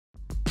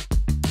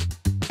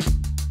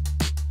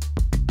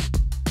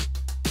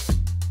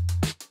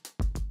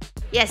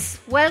Yes,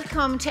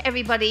 welcome to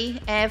everybody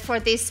for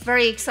this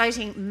very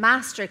exciting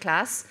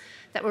masterclass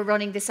that we're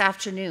running this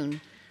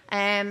afternoon.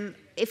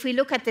 If we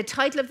look at the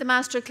title of the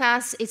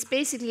masterclass, it's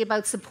basically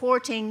about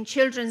supporting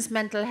children's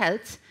mental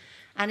health,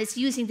 and it's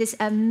using this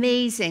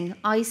amazing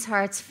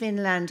Icehearts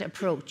Finland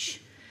approach.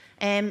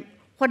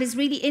 What is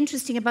really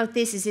interesting about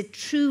this is it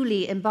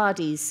truly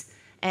embodies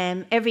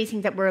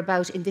everything that we're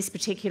about in this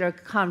particular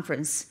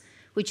conference,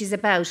 which is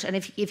about, and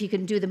if you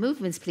can do the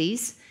movements,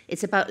 please,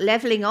 it's about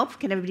leveling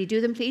up. Can everybody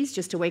do them, please,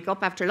 just to wake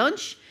up after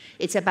lunch?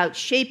 It's about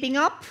shaping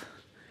up,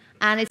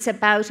 and it's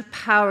about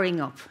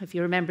powering up, if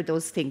you remember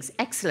those things.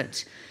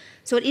 Excellent.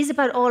 So it is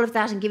about all of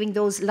that and giving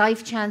those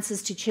life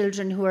chances to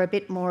children who are a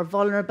bit more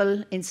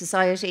vulnerable in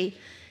society.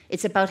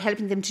 It's about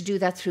helping them to do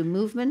that through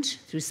movement,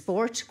 through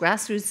sport,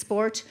 grassroots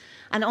sport,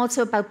 and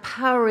also about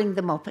powering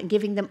them up and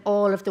giving them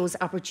all of those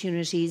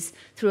opportunities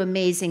through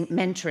amazing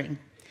mentoring.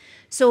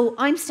 So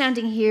I'm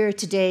standing here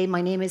today,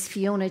 my name is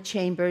Fiona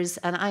Chambers,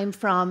 and I'm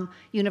from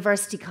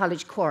University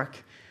College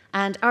Cork.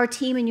 And our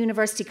team in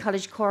University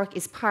College Cork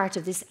is part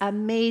of this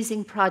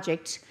amazing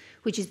project,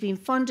 which is being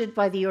funded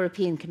by the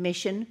European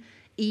Commission,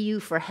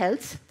 EU for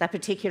Health, that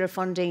particular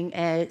funding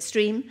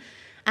stream.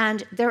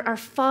 And there are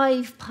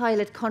 5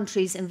 pilot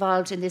countries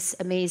involved in this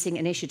amazing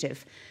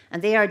initiative.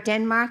 And they are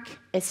Denmark,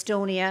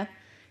 Estonia,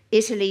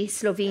 Italy,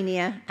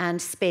 Slovenia,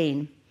 and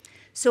Spain.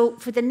 So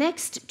for the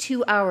next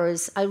 2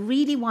 hours, I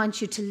really want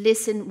you to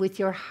listen with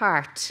your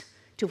heart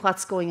to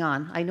what's going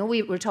on. I know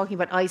we're talking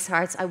about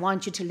Icehearts. I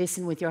want you to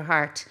listen with your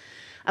heart.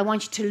 I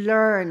want you to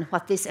learn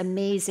what this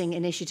amazing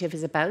initiative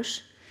is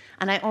about.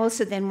 And I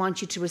also then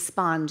want you to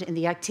respond in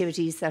the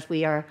activities that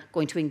we are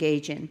going to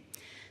engage in.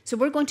 So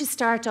we're going to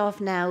start off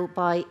now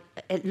by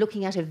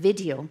looking at a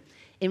video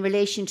in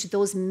relation to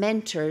those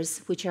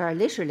mentors which are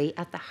literally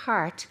at the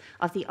heart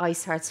of the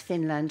Icehearts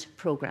Finland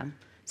program.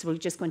 So we're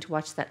just going to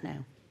watch that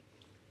now.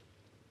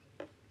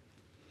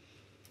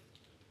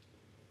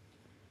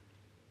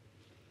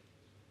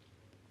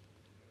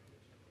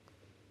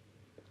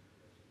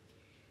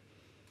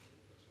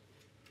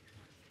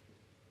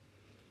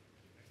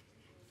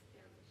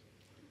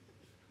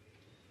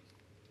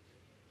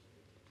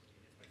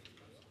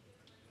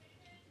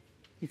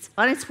 It's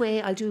on its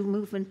way. I'll do a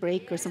movement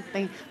break or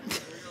something.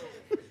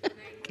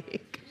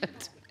 Okay,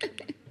 good.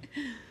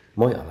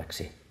 Moi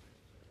Aleksi.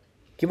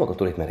 Kiva, kun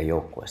tulit meidän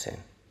joukkueeseen.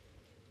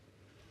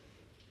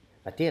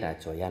 Mä tiedän,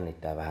 että sua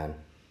jännittää vähän,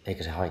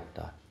 eikä se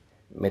haittaa.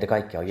 Meitä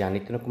kaikkia on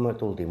jännittänyt, kun me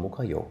tultiin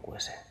mukaan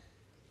joukkueeseen.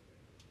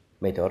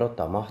 Meitä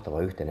odottaa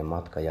mahtava yhteinen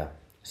matka ja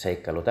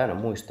seikkailu täynnä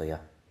muistoja,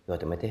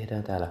 joita me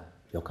tehdään täällä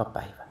joka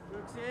päivä.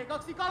 1,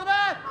 2, 3,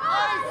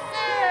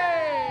 Ice!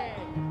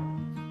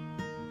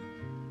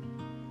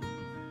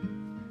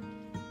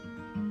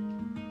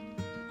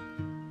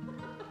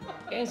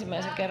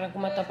 Ensimmäisen kerran,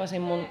 kun mä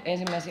tapasin mun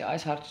ensimmäisiä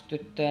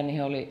Icehearts-tyttöjä, niin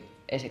he oli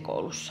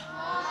esikoulussa.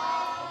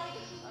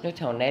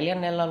 Nyt he on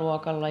 4.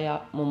 luokalla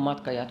ja mun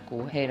matka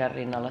jatkuu heidän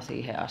rinnalla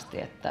siihen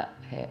asti, että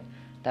he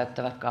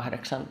täyttävät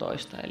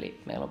 18.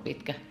 Eli meillä on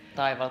pitkä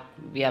taival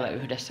vielä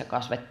yhdessä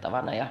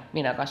kasvettavana ja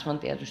minä kasvan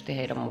tietysti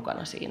heidän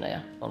mukana siinä ja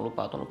on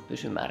lupautunut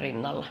pysymään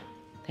rinnalla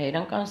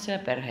heidän kanssa ja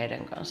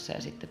perheiden kanssa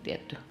ja sitten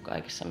tietty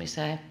kaikissa,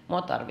 missä he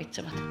mua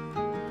tarvitsevat.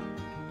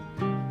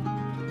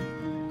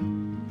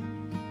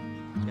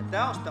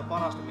 Tämä on sitä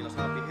parasta, millä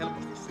saatiin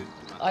helposti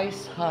syttymään.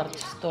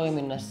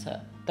 Icehearts-toiminnassa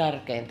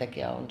tärkein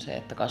tekijä on se,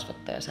 että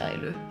kasvattaja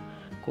säilyy.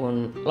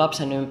 Kun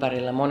lapsen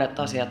ympärillä monet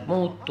asiat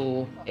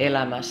muuttuu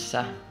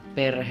elämässä,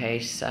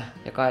 perheissä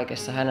ja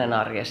kaikessa hänen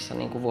arjessa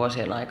niin kuin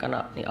vuosien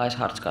aikana, niin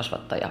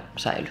Icehearts-kasvattaja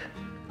säilyy.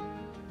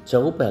 Se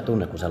on upea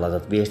tunne, kun sä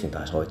laitat viestin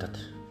tai soitat.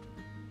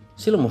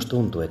 Silloin musta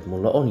tuntuu, että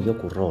mulla on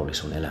joku rooli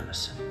sun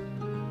elämässä.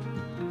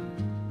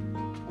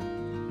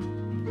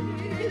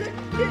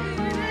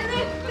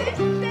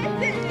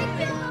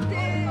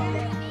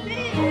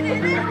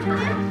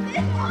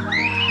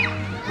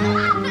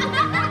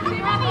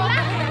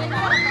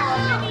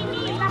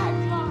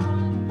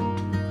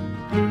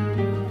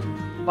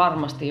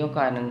 Varmasti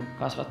jokainen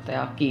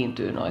kasvattaja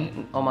kiintyy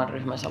noihin oman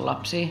ryhmänsä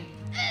lapsiin.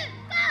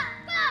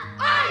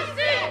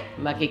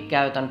 Mäkin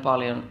käytän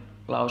paljon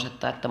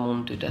lausetta, että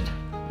mun tytöt,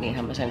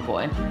 niinhän mä sen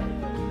koen.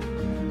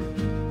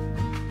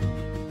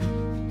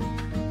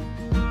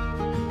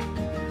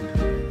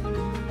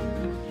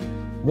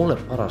 Mulle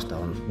parasta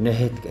on ne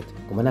hetket,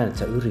 kun mä näen, että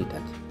sä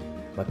yrität,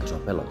 vaikka sua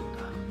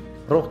pelottaa.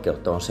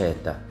 Rohkeutta on se,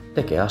 että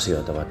tekee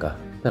asioita, vaikka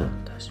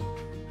pelottaisi.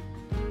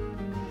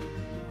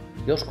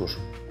 Joskus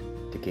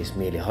tekisi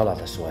mieli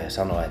halata sua ja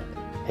sanoa, että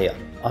hei,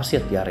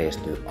 asiat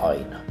järjestyy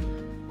aina,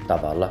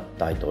 tavalla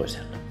tai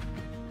toisella.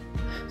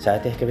 Sä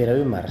et ehkä vielä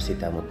ymmärrä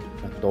sitä, mutta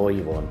mä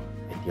toivon,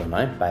 että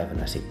jonain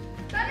päivänä sitten.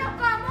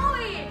 Sanokaa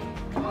moi!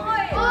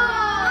 Moi!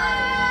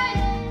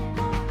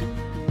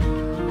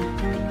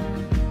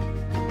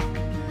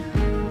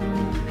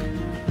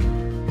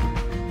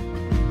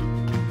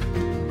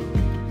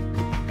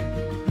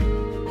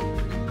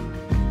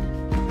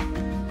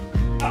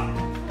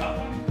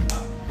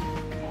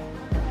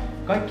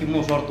 Kaikki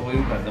muu sortuu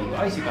ympäriltä, mutta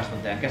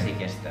aisikasvattajan käsi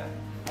kestää.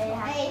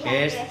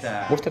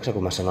 Kestää. Muistaaksä,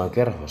 kun mä sanoin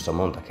kerhossa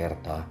monta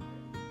kertaa,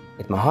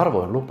 että mä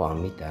harvoin lupaan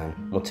mitään,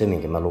 mutta se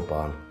minkä mä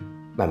lupaan,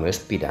 mä myös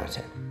pidän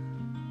sen.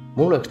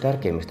 Mulle yksi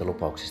tärkeimmistä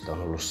lupauksista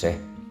on ollut se,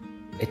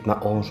 että mä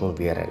oon sun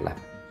vierellä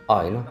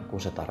aina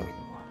kun sä tarvit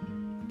mua.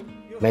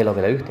 Meillä on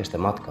vielä yhteistä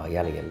matkaa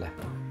jäljellä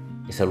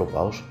ja se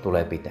lupaus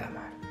tulee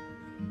pitämään.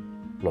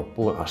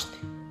 Loppuun asti.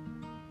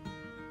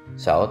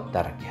 Sä oot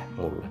tärkeä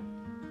mulle,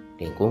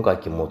 niin kuin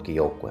kaikki muutkin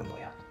joukkueen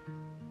pojat.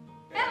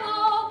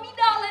 Hello,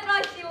 minä olen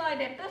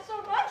Raissilainen. Tässä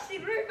on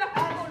Raissin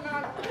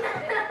ryhmäkokonaan.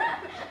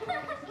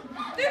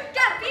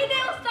 Tykkää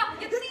videosta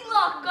ja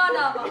tilaa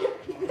kanava.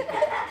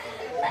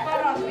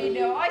 Paras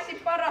video, Aissin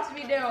paras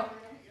video.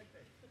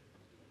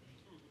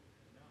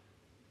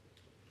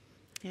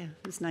 Yeah,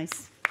 it was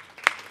nice.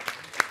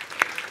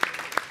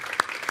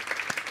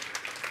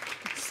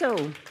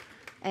 So,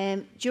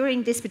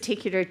 during this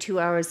particular 2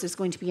 hours, there's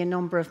going to be a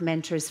number of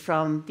mentors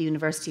from the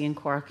University in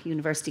Cork,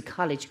 University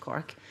College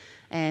Cork.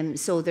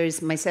 So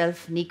there's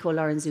myself, Nico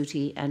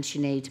Lorenzuti, and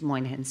Sinead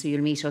Moynihan. So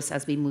you'll meet us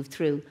as we move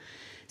through.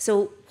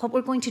 So what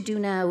we're going to do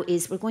now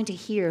is we're going to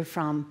hear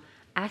from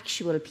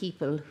actual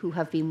people who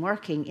have been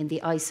working in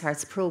the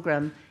Icehearts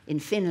program in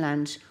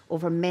Finland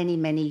over many,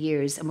 many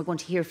years. And we're going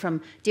to hear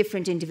from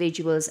different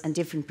individuals and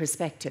different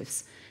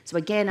perspectives. So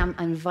again, I'm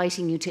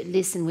inviting you to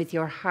listen with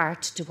your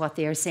heart to what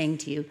they are saying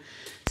to you.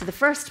 So the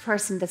first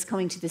person that's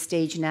coming to the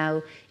stage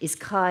now is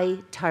Kai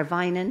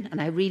Tarvainen,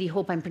 and I really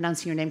hope I'm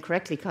pronouncing your name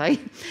correctly, Kai.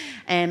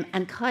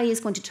 And Kai is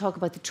going to talk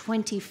about the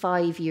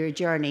 25-year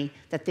journey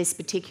that this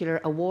particular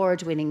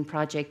award-winning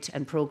project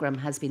and program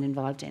has been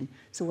involved in.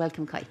 So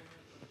welcome, Kai.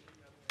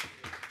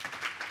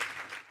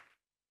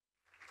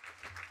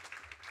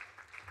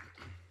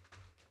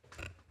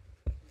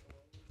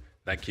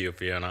 Thank you,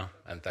 Fiona,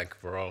 and thank you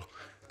for all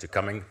to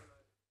coming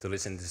to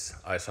listen to this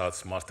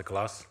Icehearts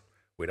masterclass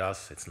with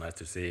us. It's nice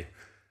to see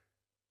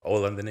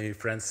all of the new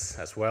friends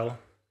as well.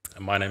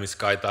 And my name is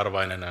Kai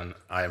Tarvainen, and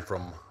I am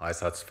from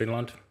Icehearts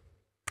Finland.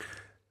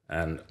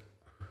 And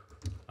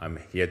I'm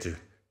here to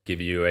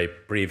give you a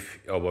brief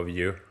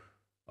overview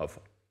of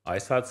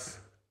Icehearts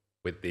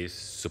with these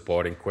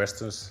supporting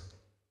questions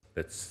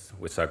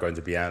which are going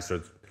to be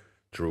answered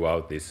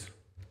throughout this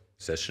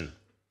session.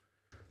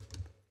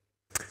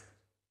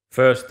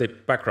 First, the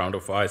background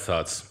of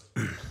Icehearts.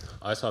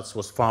 Icehearts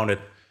was founded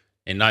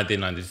in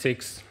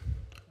 1996,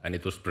 and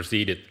it was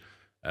preceded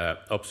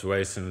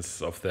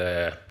observations of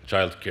the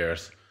child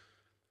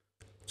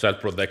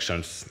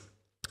protection's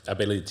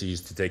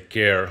abilities to take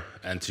care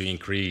and to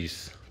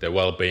increase the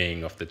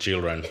well-being of the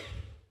children.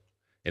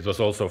 It was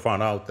also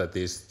found out that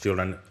these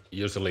children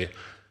usually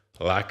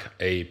lack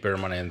a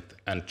permanent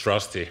and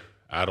trusty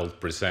adult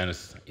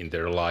presence in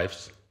their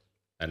lives,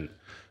 and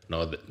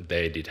know that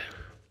they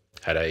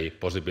had a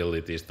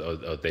possibilities,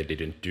 or they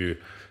didn't do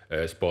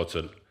sports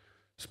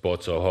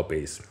or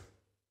hobbies,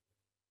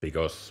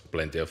 because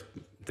plenty of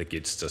the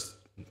kids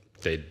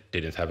they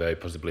didn't have a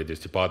possibilities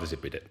to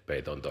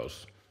participate on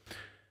those.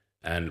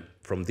 And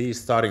from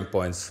these starting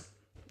points,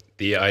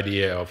 the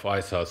idea of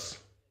Icehearts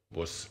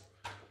was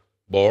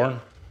born,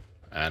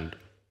 and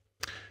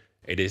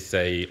it is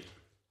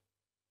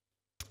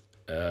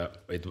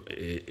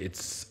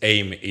its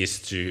aim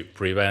is to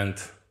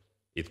prevent.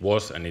 It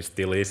was and it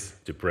still is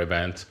to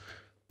prevent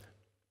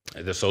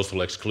the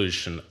social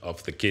exclusion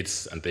of the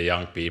kids and the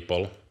young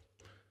people.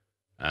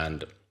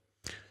 And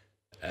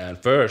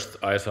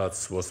first,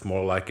 Icehearts was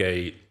more like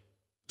a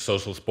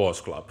social sports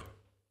club,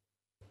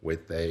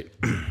 with a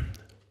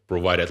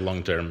provided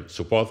long-term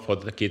support for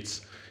the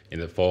kids in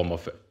the form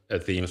of a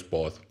team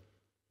sport.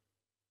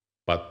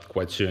 But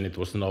quite soon it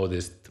was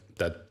noticed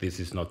that this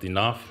is not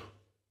enough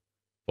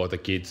for the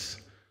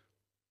kids,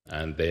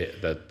 and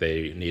that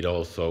they need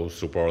also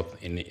support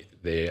in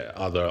the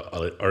other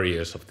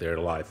areas of their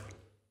life.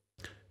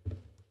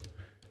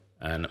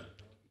 And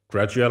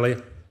gradually,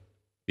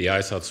 the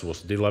Icehearts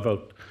was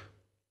developed,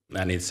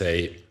 and it's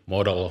a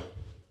model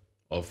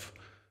of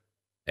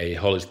a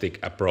holistic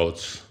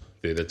approach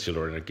to the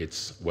children and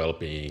kids'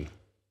 well-being.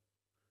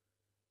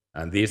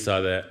 And these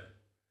are the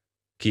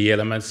key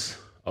elements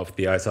of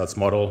the Icehearts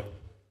model.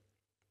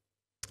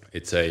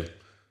 It's a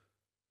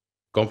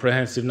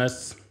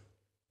comprehensiveness.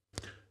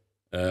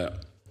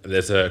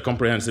 There's a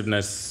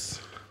comprehensiveness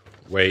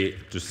way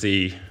to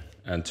see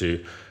and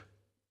to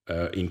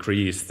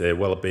increase the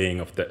well-being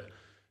of the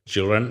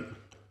children,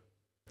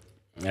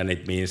 and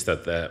it means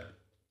that the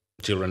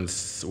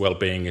children's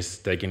well-being is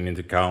taken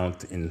into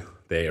account in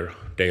their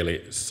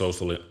daily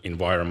social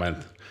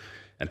environment,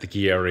 and the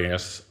key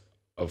areas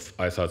of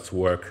Icehearts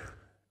work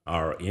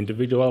are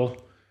individual,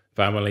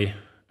 family,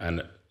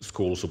 and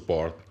school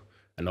support,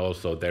 and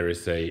also there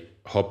is a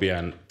hobby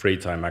and free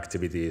time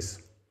activities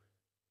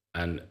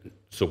and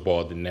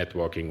support in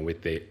networking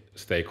with the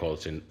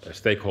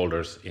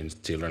stakeholders in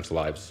children's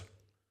lives.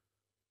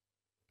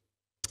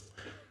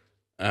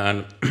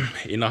 And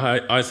in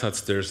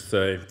Icehearts, there's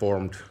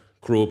formed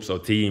groups or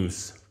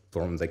teams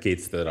from the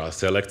kids that are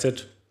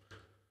selected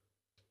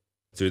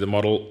to the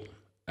model,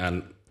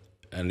 and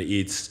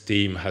each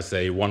team has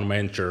one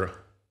mentor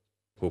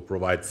who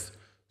provides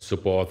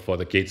support for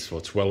the kids for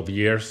 12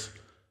 years,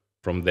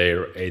 from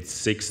their age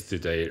 6 to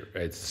their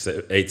age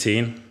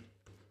 18.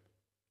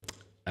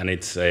 And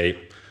it's a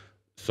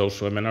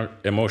social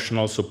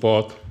emotional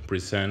support,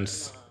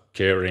 presence,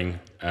 caring,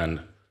 and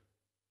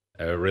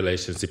a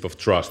relationship of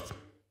trust.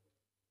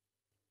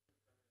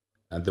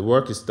 And the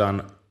work is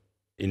done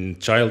in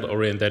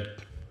child-oriented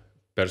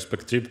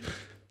perspective,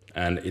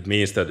 and it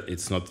means that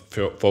it's not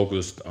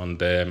focused on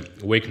the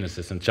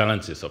weaknesses and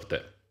challenges of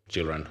the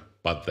children,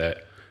 but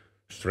the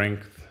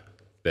strength,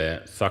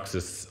 the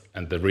success,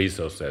 and the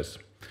resources.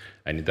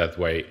 And in that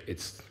way,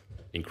 it's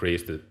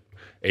increased the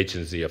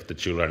agency of the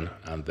children,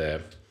 and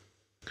there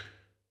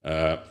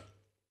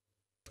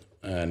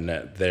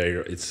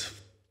it's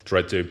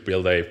tried to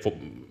build a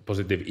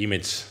positive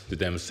image to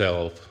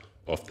themselves,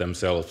 of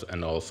themselves,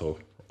 and also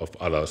of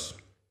others.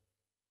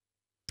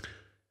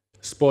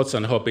 Sports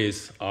and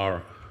hobbies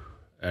are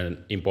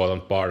an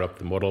important part of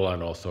the model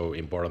and also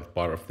important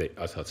part of the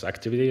Icehearts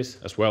activities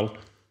as well.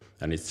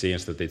 And it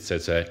seems that it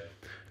sets a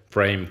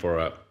frame for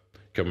a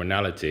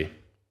commonality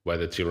where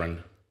the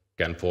children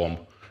can form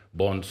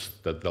bonds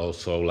that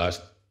also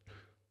last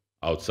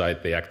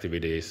outside the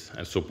activities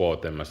and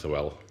support them as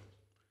well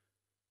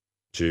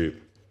to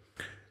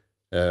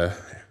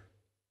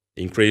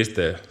increase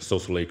the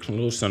social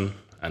inclusion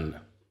and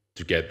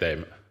to get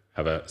them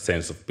have a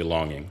sense of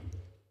belonging.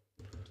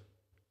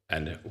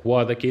 And who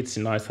are the kids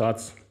in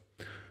Icehearts?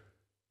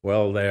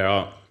 Well, there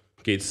are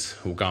kids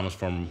who come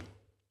from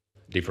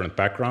different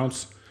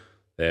backgrounds.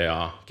 There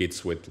are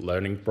kids with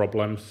learning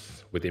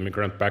problems, with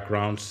immigrant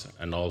backgrounds,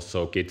 and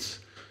also kids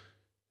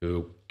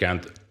who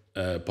can't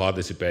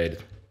participate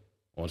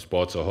on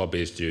sports or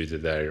hobbies due to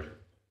their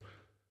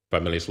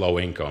family's low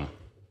income,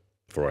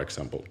 for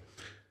example.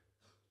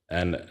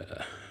 And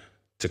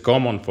the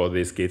common for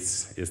these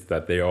kids is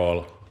that they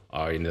all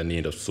are in the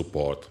need of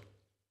support.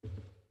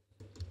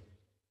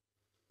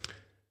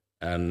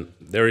 And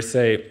there is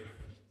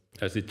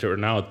as it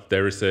turned out,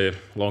 there is a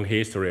long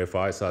history of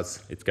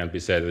Icehearts. It can be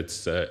said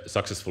it's a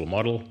successful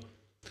model,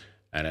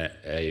 and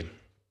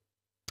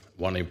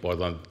one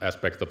important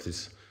aspect of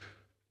this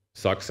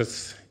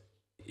success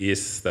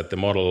is that the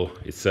model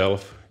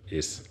itself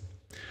is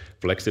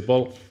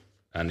flexible,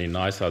 and in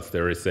Icehearts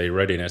there is a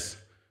readiness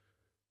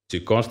to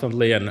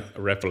constantly and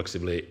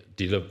reflexively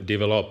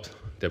develop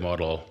the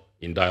model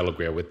in dialogue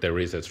with the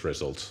research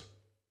results.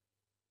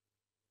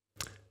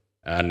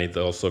 And it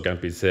also can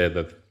be said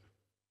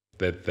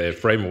that the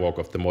framework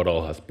of the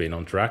model has been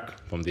on track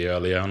from the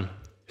early on,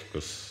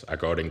 because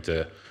according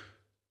to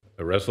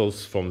the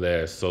results from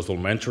the social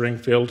mentoring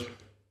field,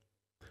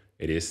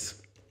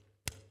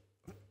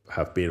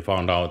 have been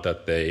found out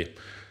that the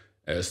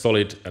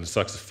solid and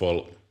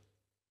successful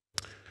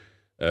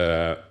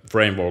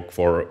framework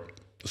for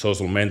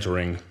social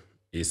mentoring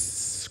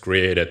is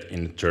created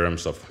in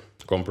terms of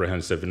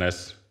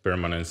comprehensiveness,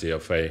 permanency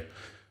of a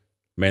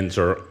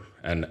mentor,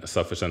 and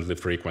sufficiently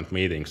frequent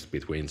meetings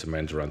between the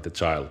mentor and the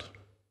child.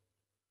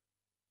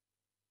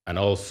 And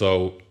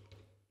also,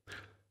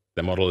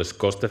 the model is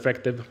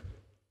cost-effective.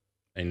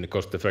 In the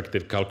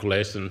cost-effective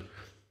calculation,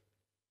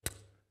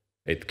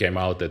 it came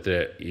out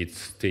that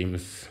each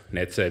team's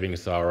net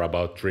savings are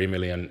about 3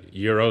 million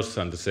euros,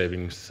 and the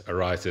savings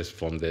arises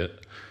from the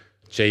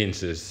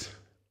changes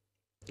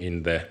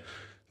in the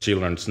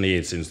children's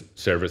needs in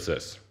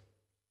services.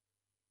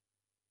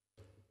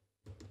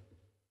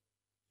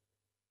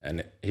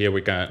 And here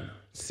we can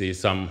see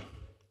some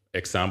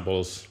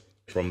examples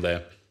from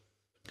the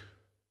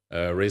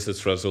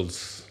research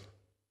results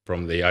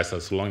from the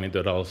Icehearts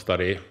longitudinal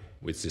study,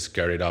 which is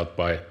carried out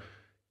by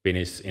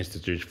Finnish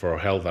Institute for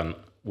Health and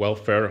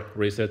Welfare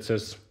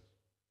researchers.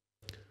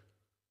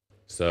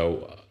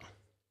 So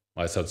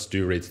Icehearts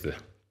do reach the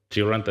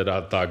children that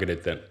are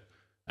targeted,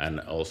 and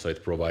also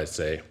it provides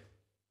a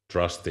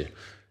trusty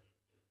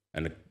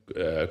and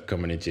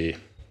community,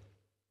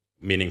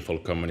 meaningful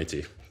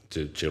community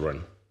to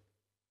children.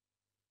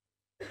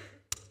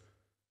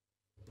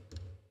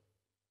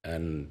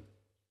 And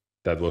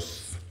that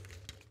was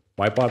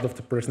my part of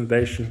the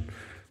presentation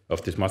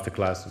of this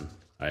masterclass, and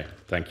I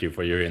thank you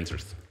for your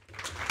interest.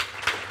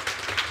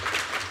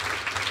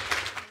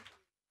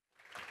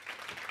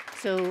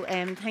 So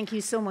thank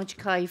you so much,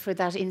 Kai, for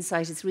that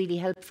insight. It's really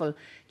helpful.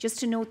 Just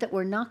to note that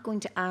we're not going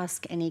to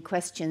ask any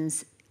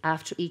questions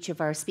after each of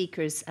our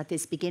speakers at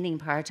this beginning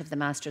part of the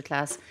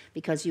masterclass,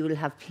 because you will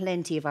have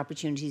plenty of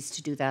opportunities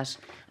to do that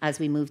as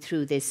we move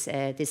through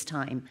this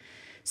time.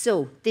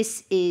 So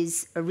this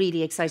is a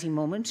really exciting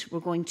moment. We're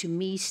going to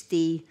meet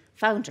the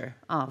founder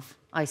of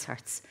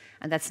Icehearts,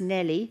 and that's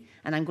Nelli,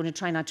 and I'm going to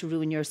try not to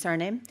ruin your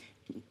surname,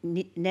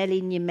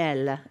 Nelli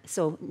Niemelä.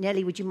 So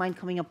Nelli, would you mind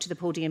coming up to the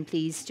podium,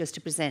 please, just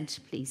to present,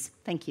 please?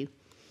 Thank you.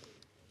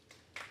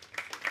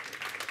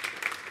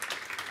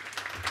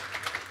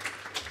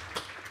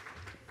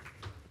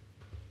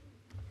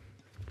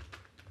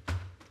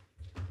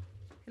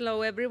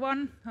 Hello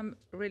everyone, I'm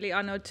really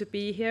honored to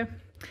be here.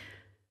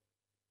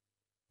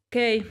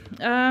 Okay,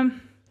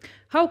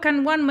 how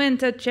can one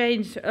mentor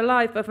change a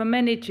life of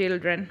many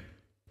children?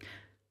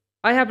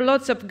 I have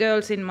lots of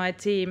girls in my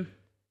team.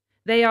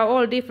 They are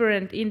all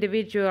different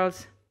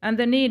individuals and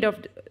the need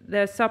of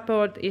their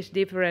support is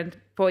different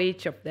for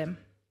each of them.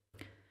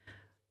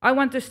 I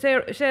want to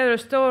share a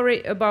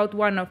story about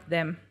one of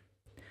them.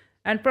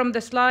 And from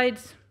the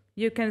slides,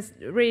 you can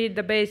read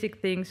the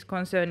basic things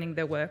concerning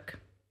the work.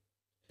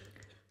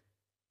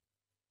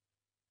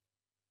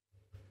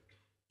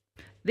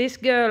 This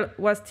girl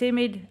was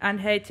timid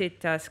and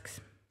hated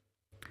tasks.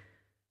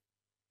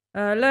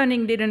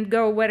 Learning didn't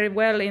go very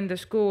well in the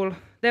school.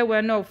 There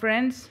were no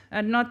friends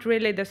and not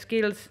really the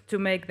skills to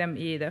make them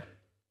either.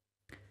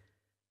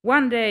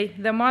 One day,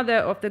 the mother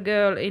of the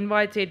girl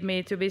invited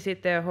me to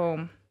visit their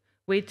home.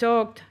 We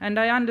talked, and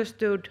I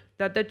understood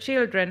that the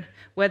children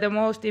were the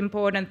most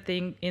important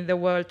thing in the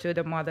world to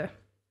the mother.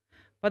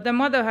 But the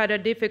mother had a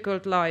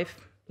difficult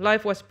life.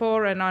 Life was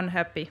poor and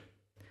unhappy.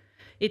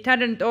 It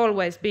hadn't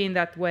always been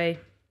that way.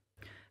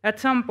 At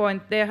some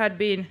point, there had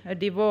been a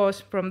divorce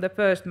from the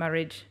first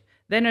marriage,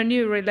 then a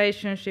new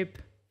relationship,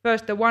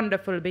 first a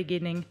wonderful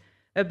beginning,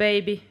 a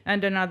baby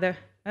and another,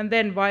 and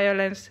then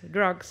violence,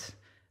 drugs,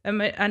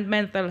 and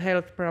mental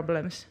health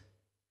problems.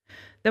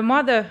 The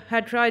mother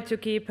had tried to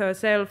keep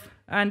herself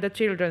and the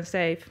children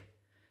safe.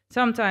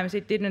 Sometimes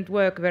it didn't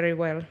work very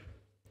well.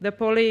 The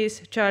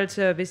police, child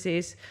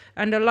services,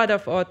 and a lot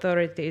of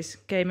authorities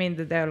came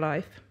into their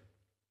life.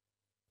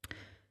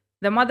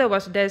 The mother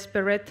was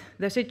desperate,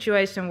 the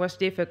situation was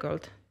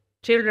difficult.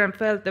 Children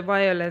felt the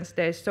violence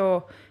they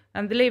saw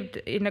and lived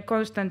in a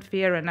constant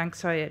fear and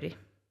anxiety.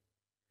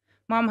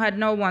 Mom had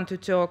no one to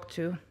talk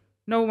to,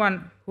 no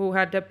one who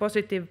had a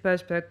positive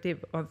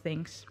perspective on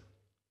things.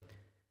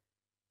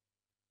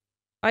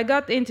 I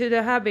got into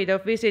the habit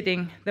of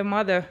visiting the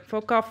mother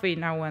for coffee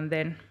now and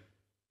then.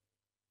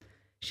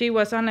 She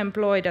was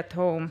unemployed at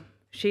home.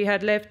 She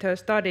had left her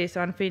studies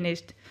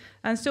unfinished,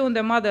 and soon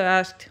the mother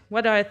asked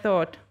what I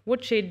thought,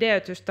 would she dare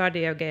to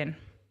study again?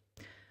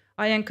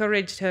 I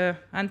encouraged her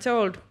and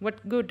told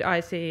what good I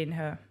see in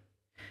her.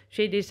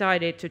 She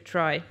decided to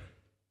try.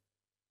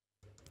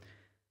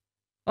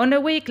 On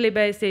a weekly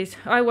basis,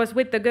 I was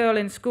with the girl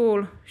in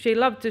school. She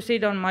loved to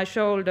sit on my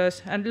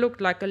shoulders and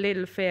looked like a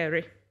little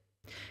fairy.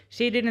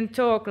 She didn't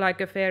talk like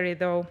a fairy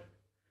though,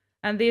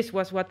 and this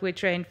was what we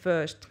trained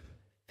first.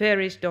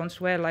 Fairies don't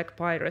swear like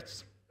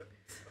pirates.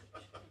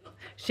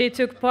 She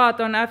took part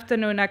on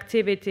afternoon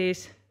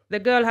activities. The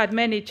girl had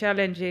many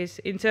challenges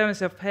in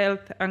terms of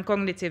health and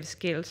cognitive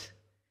skills.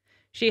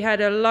 She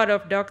had a lot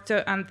of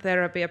doctor and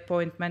therapy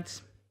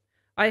appointments.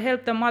 I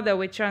helped the mother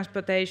with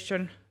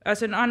transportation.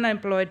 As an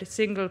unemployed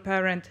single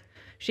parent,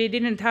 she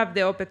didn't have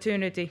the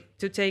opportunity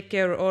to take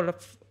care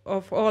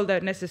of all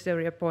the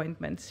necessary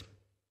appointments.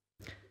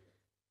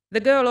 The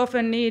girl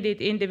often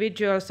needed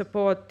individual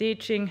support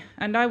teaching,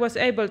 and I was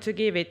able to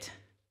give it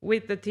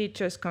with the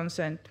teacher's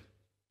consent.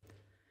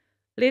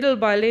 Little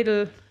by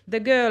little,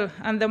 the girl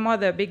and the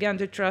mother began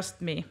to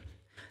trust me.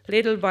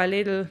 Little by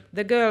little,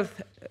 the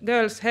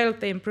girl's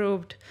health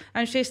improved,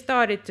 and she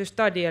started to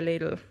study a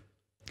little.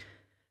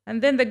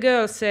 And then the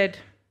girl said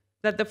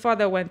that the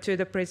father went to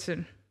the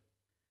prison.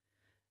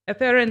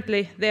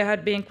 Apparently, there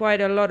had been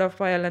quite a lot of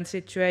violent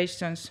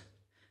situations.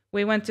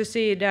 We went to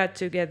see Dad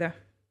together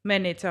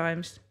many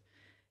times.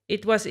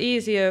 It was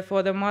easier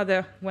for the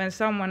mother when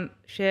someone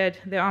shared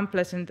the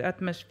unpleasant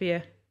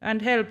atmosphere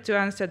and helped to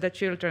answer the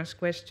children's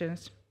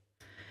questions.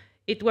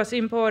 It was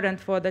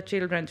important for the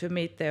children to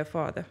meet their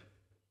father.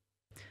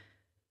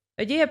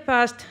 A year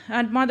passed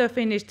and mother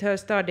finished her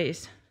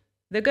studies.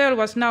 The girl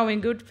was now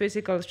in good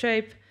physical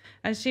shape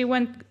and she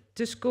went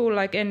to school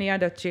like any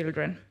other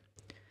children.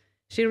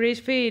 She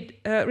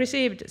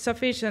received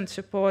sufficient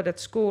support at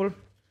school,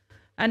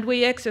 and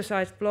we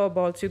exercised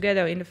floorball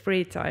together in the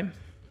free time.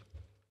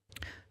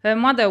 Her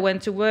mother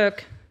went to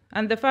work,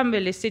 and the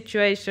family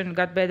situation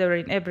got better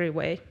in every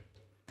way.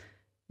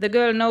 The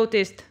girl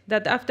noticed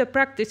that after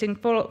practicing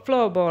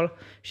floorball,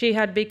 she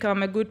had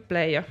become a good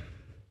player.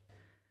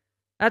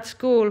 At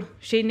school,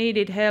 she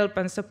needed help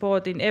and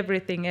support in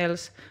everything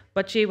else,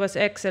 but she was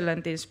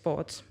excellent in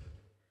sports.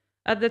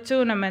 At the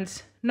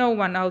tournaments, no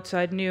one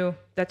outside knew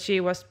that she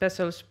was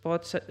special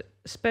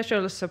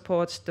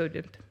support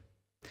student.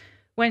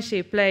 When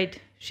she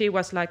played, she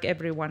was like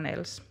everyone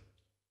else.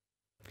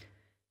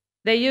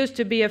 They used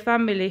to be a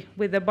family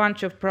with a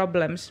bunch of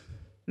problems.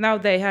 Now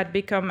they had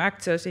become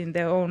actors in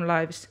their own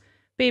lives,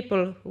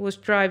 people who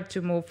strive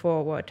to move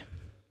forward.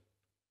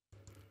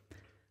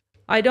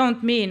 I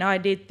don't mean I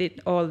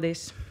did all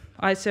this.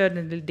 I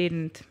certainly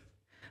didn't.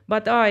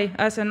 But I,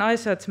 as an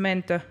Icehearts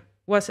mentor,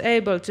 was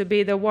able to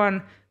be the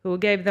one who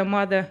gave the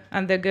mother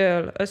and the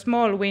girl a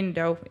small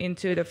window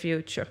into the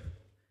future.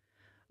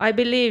 I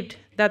believed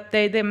that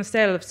they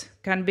themselves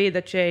can be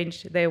the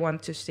change they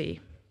want to see.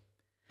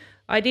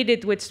 I did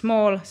it with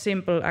small,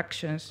 simple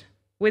actions,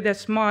 with a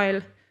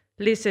smile,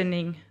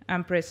 listening,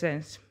 and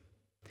presence.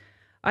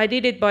 I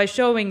did it by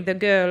showing the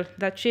girl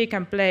that she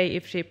can play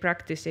if she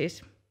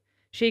practices.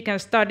 She can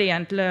study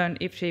and learn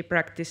if she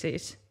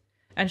practices.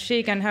 And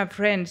she can have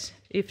friends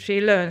if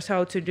she learns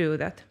how to do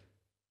that.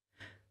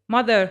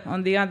 Mother,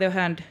 on the other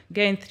hand,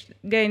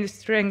 gained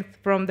strength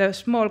from the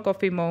small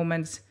coffee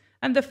moments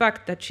and the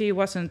fact that she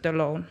wasn't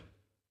alone.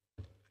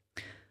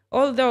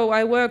 Although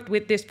I worked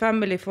with this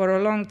family for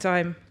a long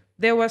time,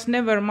 there was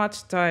never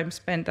much time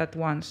spent at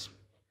once.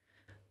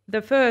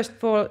 The first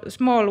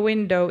small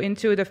window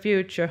into the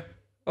future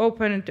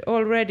opened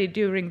already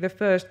during the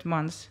first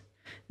months.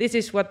 This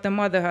is what the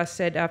mother has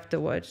said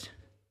afterwards.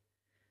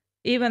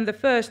 Even the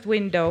first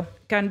window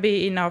can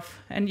be enough,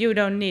 and you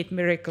don't need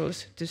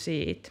miracles to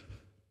see it.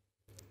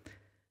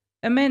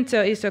 A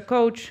mentor is a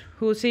coach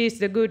who sees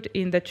the good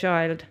in the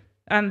child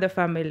and the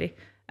family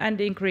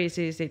and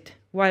increases it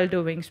while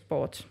doing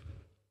sports.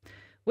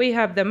 We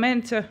have the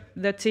mentor,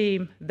 the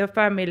team, the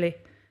family,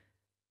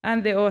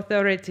 and the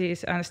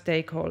authorities and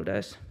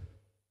stakeholders.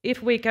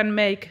 If we can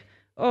make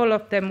all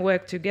of them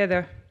work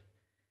together,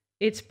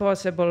 it's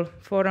possible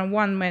for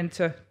one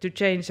mentor to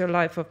change the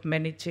life of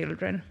many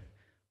children,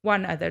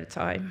 one at a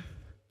time.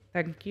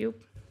 Thank you.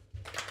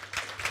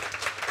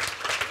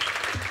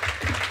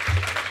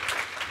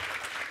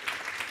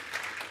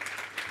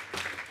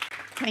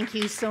 Thank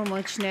you so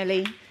much,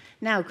 Nelly.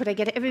 Now, could I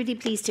get everybody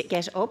please to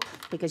get up,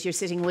 because you're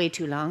sitting way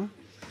too long.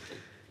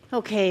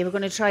 Okay, we're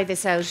going to try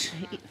this out.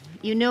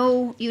 You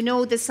know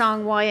the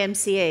song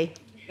YMCA?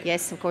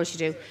 Yes, of course you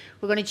do.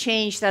 We're going to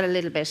change that a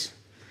little bit.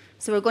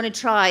 So we're going to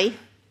try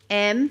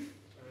M,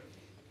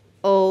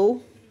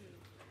 O,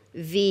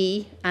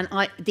 V, and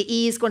I. The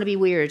E is going to be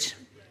weird.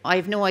 I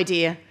have no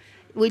idea.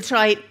 We'll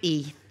try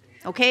E.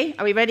 Okay,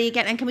 are we ready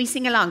again? And can we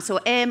sing along? So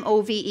M,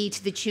 O, V, E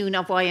to the tune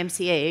of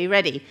YMCA. Are you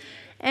ready?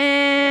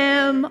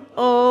 M,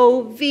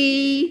 O,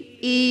 V,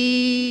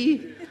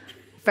 E.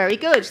 Very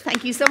good.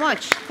 Thank you so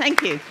much.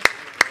 Thank you.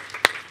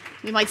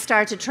 We might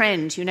start a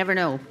trend. You never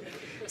know.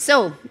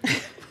 So,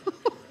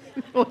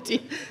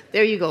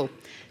 there you go.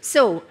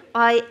 So,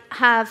 I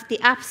have the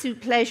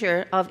absolute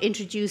pleasure of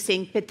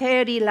introducing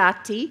Petteri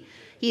Lahti.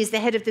 He is the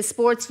head of the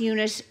sports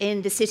unit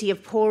in the city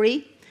of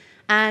Pori.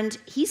 And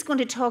he's going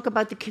to talk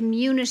about the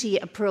community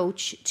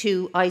approach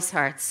to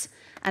Icehearts.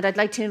 And I'd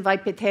like to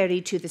invite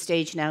Petteri to the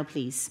stage now,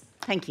 please.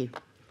 Thank you.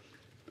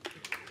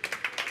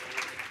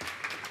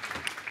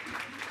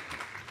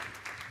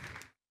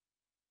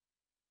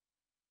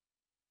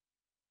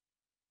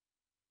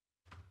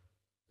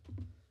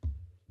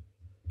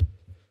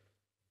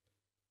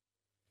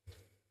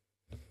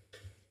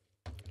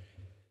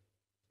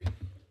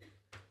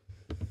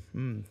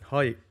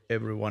 Hi,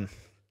 everyone.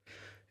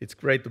 It's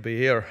great to be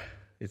here.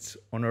 It's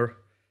an honor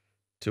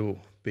to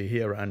be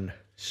here and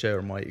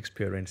share my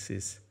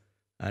experiences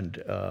and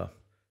the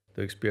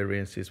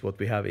experiences what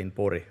we have in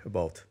Pori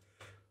about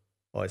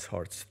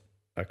Icehearts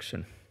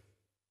action.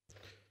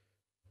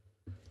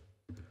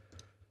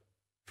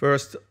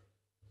 First,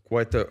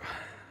 quite a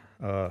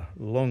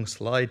long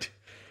slide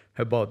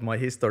about my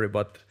history,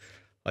 but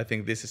I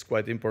think this is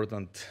quite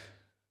important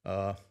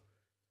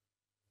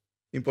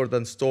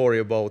story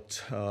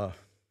about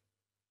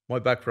my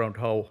background,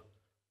 how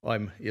I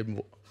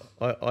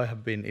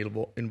have been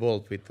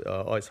involved with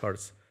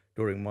Icehearts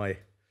during my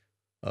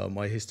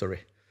my history.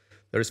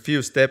 There's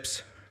few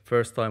steps.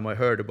 First time I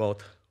heard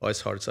about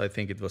Icehearts, I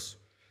think it was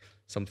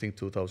something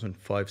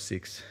 2005,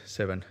 6,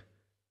 7,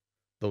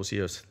 those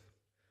years.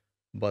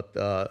 But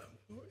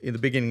in the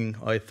beginning,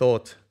 I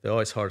thought the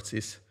Icehearts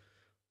is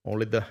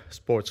only the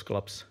sports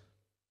clubs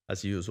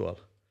as usual.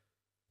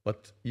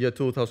 But year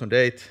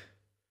 2008,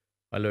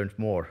 I learned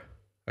more.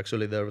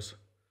 Actually, there was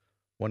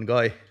one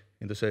guy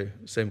in the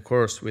same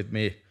course with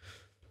me.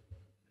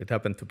 It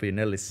happened to be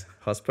Nelly's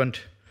husband.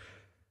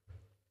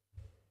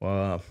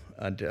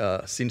 And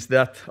since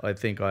that, I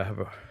think I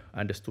have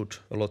understood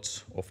a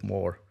lot of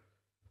more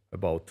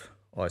about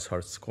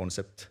Icehearts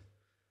concept.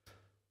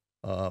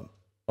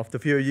 After a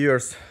few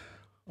years,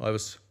 I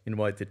was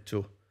invited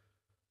to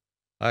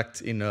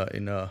act in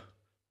a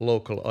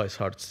local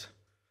Icehearts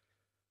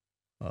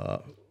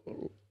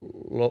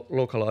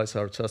local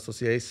Icehearts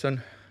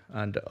association,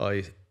 and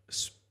I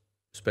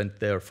spent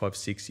there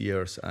 5-6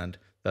 years, and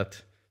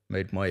that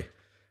made my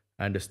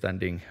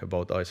understanding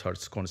about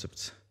Icehearts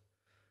concept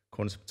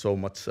so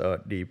much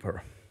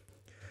deeper.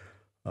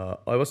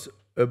 I was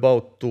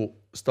about to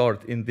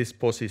start in this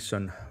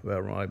position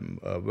where I'm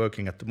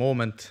working at the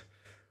moment.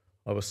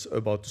 I was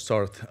about to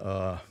start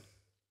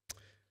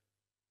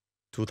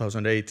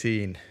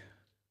 2018,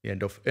 the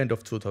end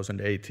of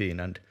 2018,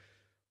 and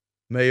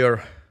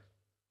mayor.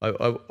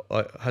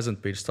 I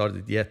hasn't been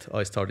started yet.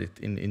 I started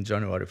in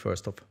January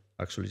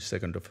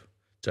 2nd of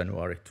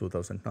January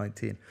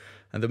 2019.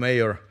 And the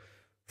mayor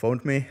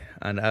phoned me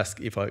and asked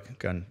if I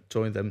can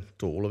join them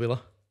to Ulvila.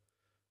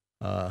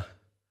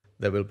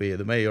 There will be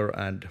the mayor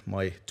and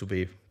my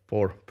to-be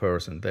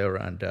person there,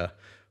 and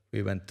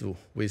we went to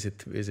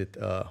visit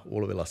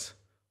Ulvila's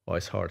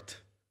Iceheart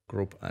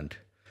group. And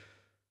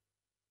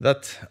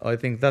that, I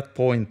think that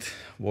point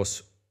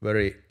was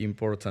very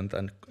important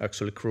and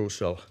actually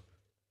crucial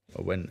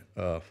when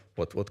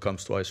what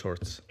comes to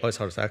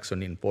Icehearts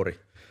action in Pori.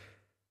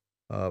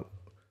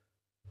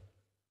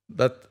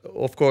 That,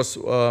 of course,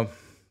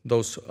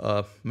 those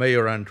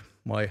mayor and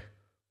my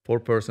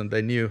person,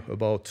 they knew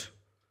about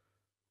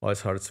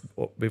Icehearts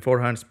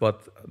beforehand,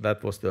 but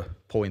that was the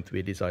point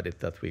we decided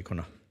that we're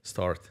gonna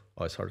start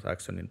Icehearts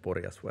action in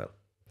Pori as well.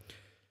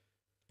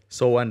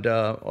 So, and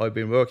I've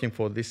been working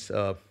for this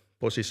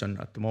position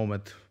at the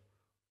moment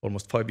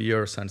almost 5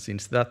 years, and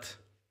since that,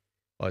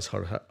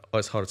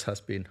 Icehearts has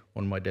been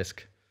on my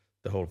desk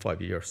the whole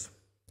 5 years.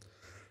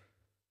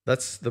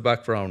 That's the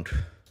background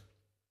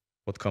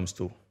what comes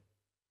to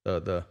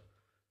the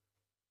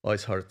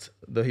Icehearts,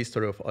 the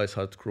history of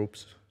Icehearts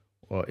groups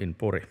in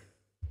Pori.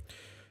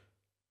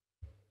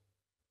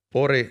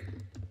 Pori,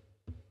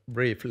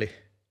 briefly,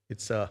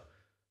 it's a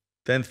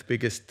 10th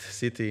biggest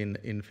city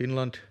in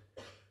Finland,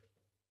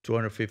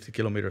 250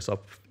 kilometers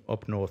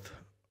up north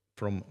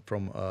from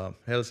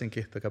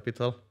Helsinki, the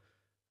capital,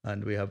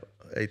 and we have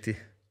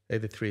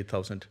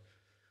 83,000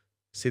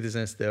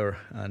 citizens there.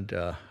 And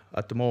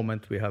at the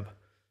moment, we have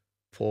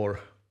 4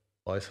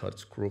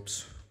 Icehearts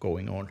groups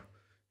going on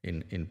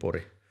in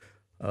Pori.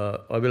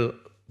 I will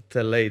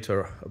tell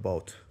later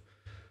about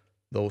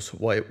those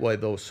why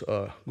those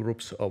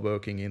groups are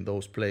working in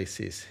those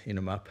places in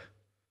a map.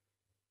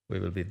 We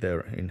will be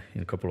there in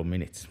a couple of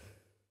minutes.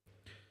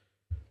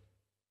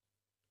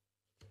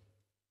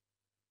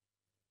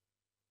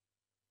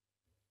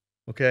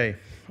 Okay,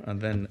 and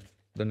then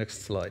the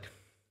next slide.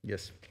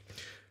 Yes.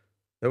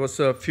 There was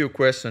a few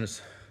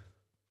questions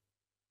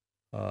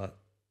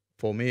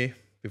for me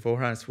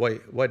beforehand.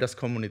 Why does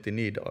community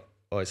need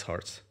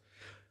Icehearts?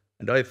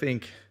 And I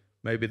think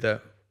maybe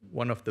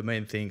one of the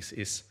main things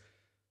is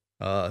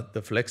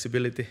the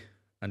flexibility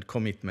and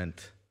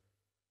commitment.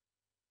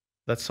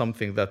 That's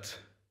something that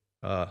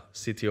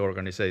city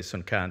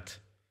organization can't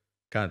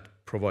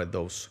provide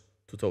those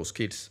to those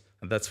kids,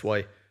 and that's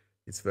why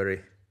it's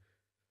very.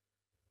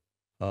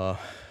 That's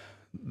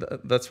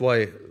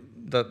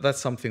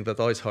something that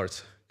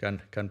Icehearts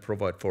can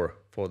provide for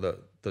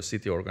the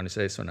city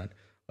organization, and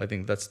I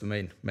think that's the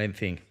main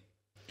thing.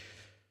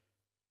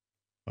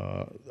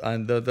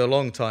 And the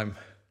long time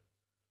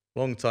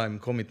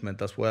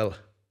commitment as well,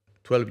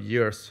 12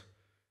 years.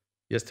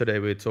 Yesterday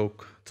we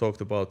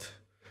talked about,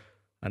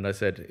 and I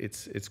said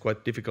it's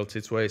quite difficult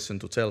situation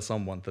to tell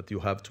someone that you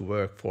have to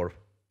work for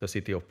the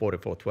city of Pori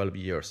for 12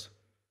 years.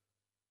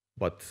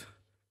 But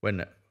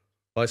when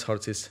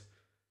Icehearts is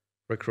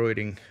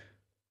recruiting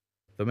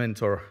the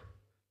mentor,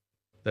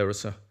 there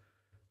is a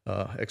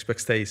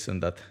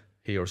expectation that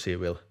he or she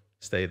will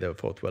stay there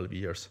for 12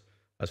 years,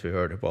 as we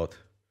heard about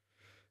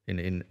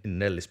in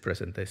Nelli's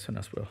presentation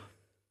as well.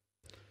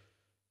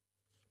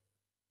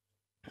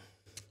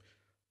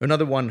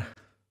 Another one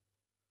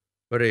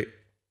very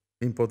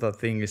important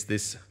thing is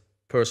this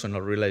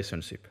personal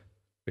relationship.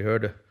 We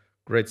heard a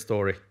great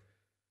story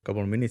a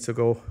couple of minutes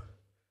ago,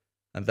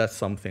 and that's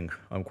something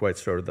I'm quite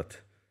sure that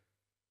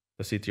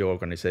the city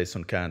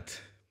organization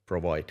can't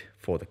provide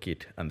for the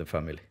kid and the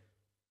family.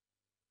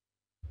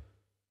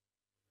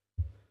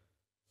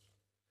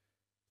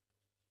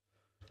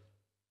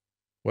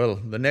 Well,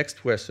 the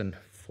next question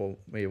for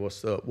me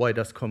was why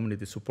does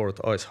community support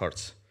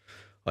Icehearts?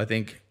 I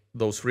think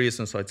those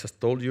reasons I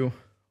just told you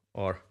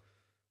are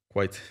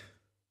quite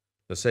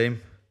the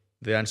same,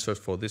 the answers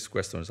for these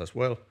questions as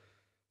well.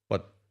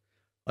 But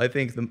I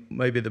think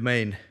maybe the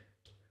main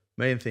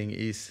thing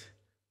is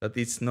that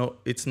it's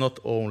not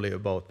only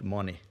about the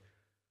money.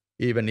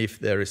 Even if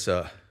there is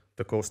the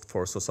cost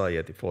for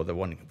society for the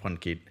one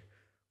kid,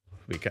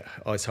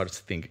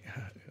 Icehearts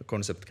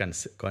concept can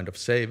kind of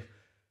save.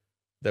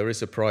 There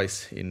is a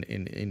price in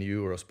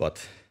euros,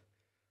 but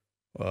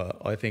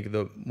I think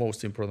the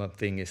most important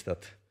thing is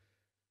that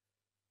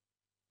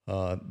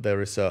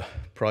there is a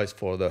price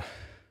for the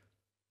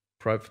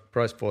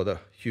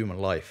human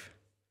life.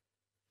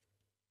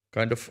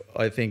 Kind of,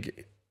 I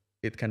think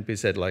it can be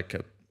said like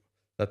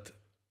that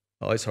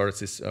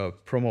Icehearts is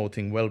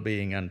promoting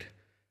well-being and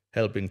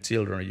helping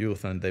children,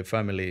 youth, and their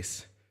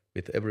families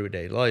with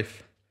everyday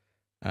life,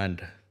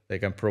 and they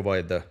can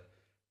provide the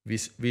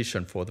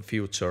vision for the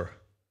future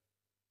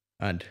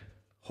and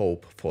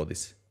hope for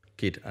this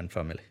kid and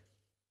family.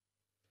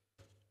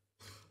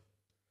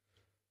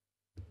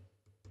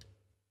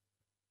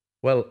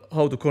 Well,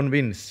 how to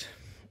convince?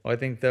 I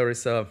think there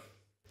is 2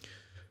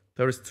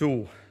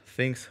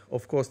 things.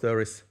 Of course,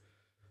 there is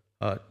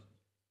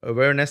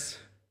awareness.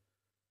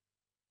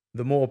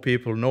 The more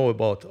people know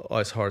about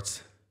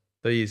Icehearts,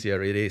 the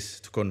easier it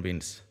is to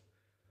convince.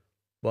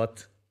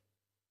 But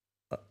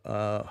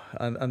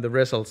and the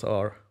results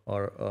are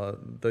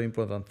the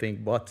important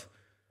thing. But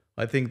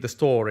I think the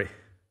story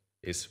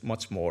is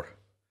much more.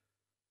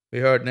 We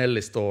heard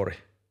Nelli's story,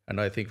 and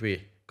I think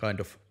we kind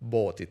of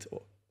bought it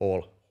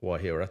all who are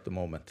here at the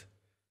moment.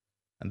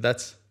 And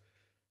that's,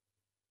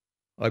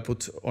 I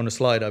put on a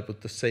slide, I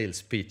put the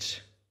sales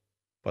pitch,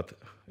 but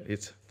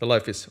the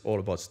life is all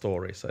about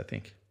stories, I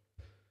think.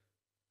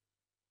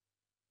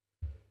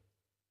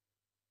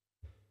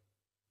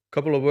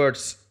 Couple of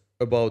words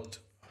about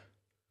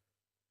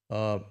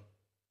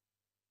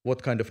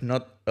what kind of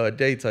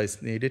data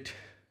is needed.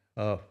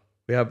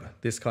 We have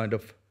this kind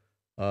of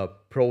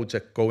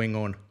project going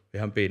on. We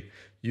have been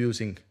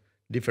using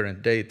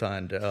different data,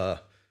 and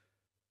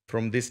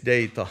from this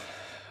data,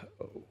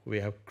 we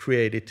have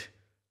created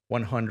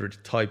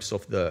 100 types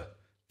of the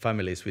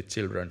families with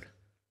children.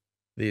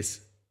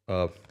 These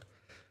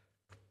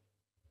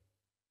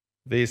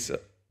These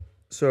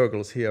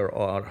circles here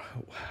are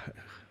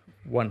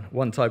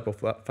one type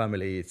of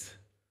family each,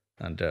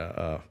 and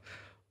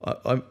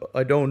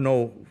I don't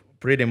know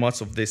pretty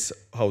much of this,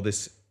 how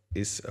this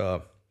is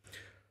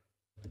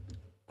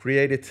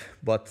created,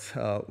 but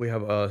we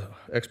have an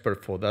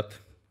expert for that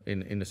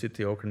in the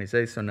city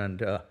organization,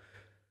 and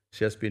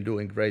she has been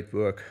doing great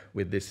work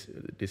with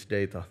this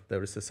data.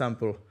 There is a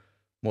sample,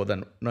 more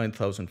than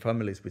 9,000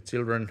 families with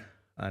children,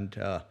 and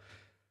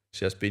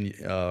she has been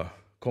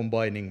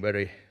combining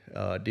very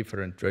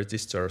different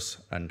registers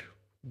and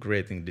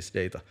creating this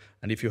data.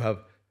 And if you have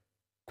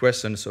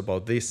questions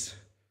about this,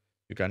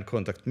 you can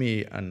contact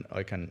me, and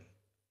I can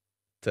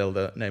tell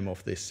the name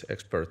of this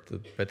expert,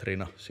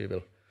 Petrina. She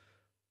will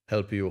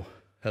help you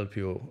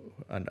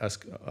and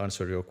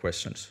answer your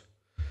questions.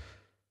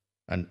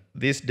 And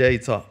this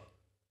data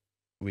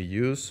we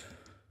use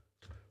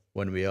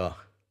when we are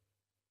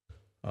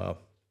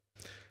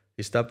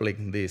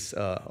establishing these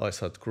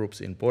Icehearts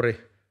groups in Pori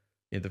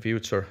in the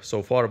future.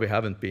 So far we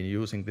haven't been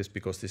using this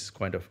because this is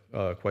kind of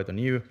quite a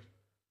new.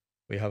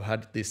 We have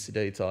had this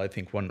data, I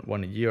think,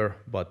 one year,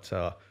 but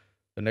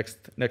the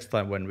next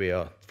time when we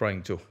are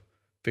trying to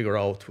figure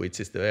out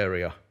which is the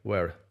area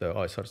where the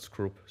Icehearts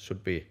group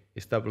should be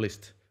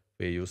established,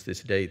 we use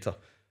this data.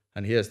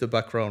 And here's the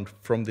background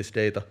from this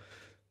data.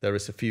 There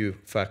is a few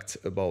facts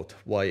about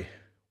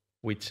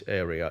which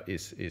area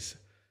is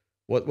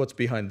what's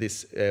behind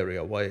this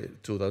area, why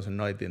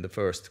 2019 the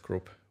first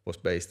group was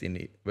based in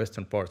the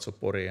western parts of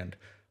Pori,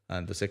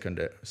 and the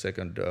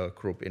second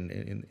group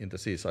in the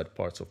seaside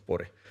parts of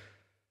Pori.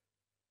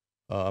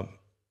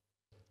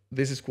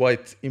 This is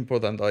quite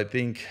important, I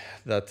think,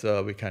 that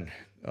we can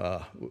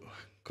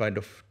kind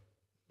of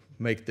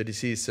make the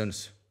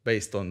decisions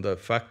based on the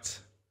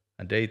facts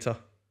and data,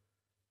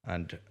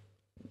 and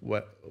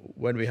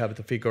when we have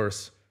the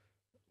figures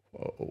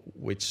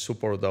which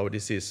support our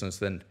decisions,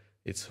 then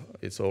it's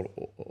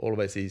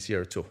always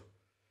easier to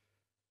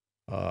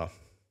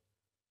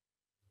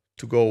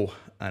go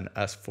and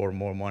ask for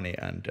more money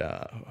and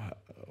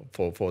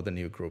for the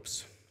new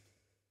groups.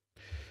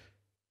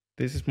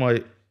 This is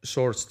my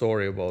short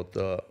story about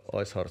the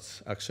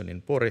Icehearts action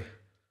in Pori,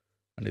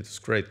 and it was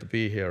great to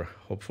be here.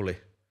 Hopefully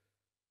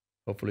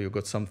you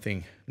got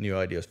something, new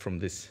ideas from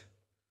this.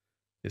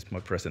 This is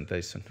my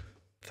presentation.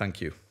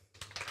 Thank you.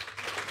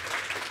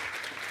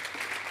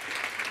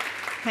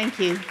 Thank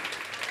you.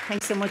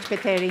 Thanks so much,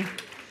 Petteri.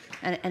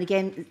 And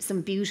again,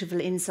 some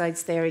beautiful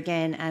insights there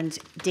again, and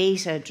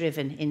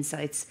data-driven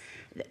insights.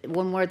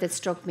 One word that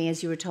struck me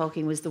as you were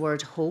talking was the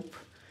word hope,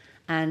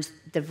 and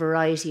the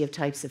variety of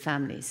types of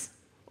families.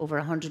 Over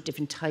 100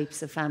 different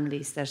types of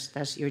families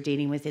that you're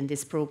dealing with in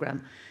this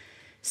program.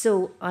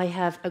 So I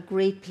have a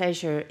great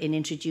pleasure in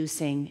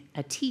introducing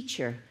a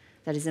teacher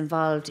that is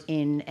involved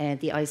in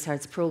the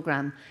Icehearts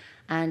program.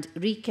 And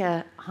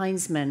Riikka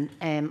Heinzmann,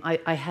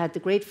 I had the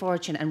great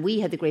fortune, and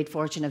we had the great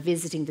fortune of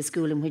visiting the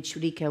school in which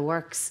Riikka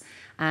works,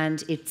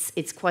 and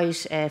it's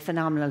quite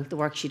phenomenal, the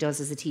work she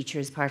does as a teacher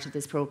as part of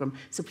this program.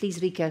 So please,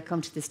 Riikka,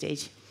 come to the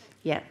stage.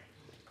 Yeah.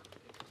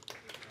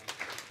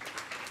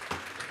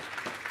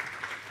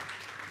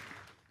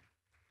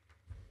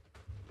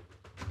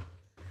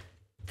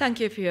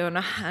 Thank you,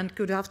 Fiona, and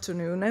good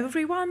afternoon,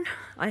 everyone.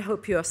 I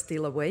hope you are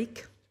still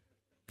awake.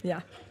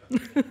 Yeah.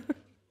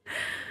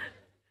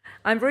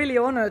 I'm really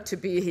honored to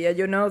be here.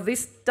 You know,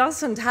 this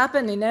doesn't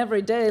happen in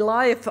everyday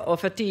life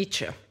of a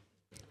teacher.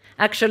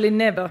 Actually,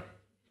 never.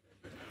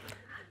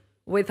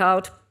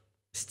 Without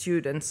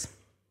students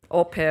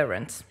or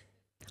parents.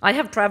 I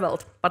have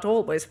traveled, but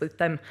always with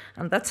them,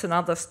 and that's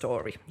another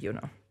story, you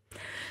know.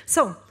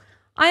 So,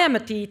 I am a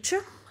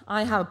teacher.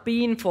 I have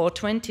been for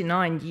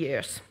 29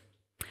 years.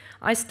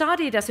 I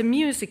started as a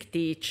music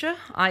teacher.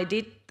 I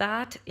did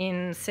that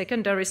in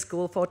secondary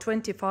school for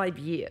 25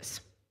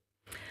 years.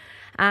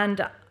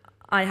 And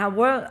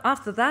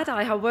after that,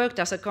 I have worked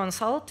as a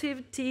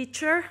consultative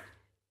teacher,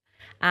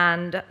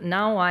 and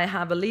now I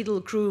have a little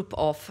group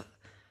of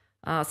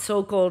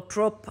so-called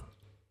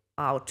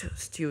dropout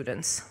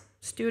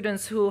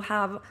students who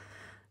have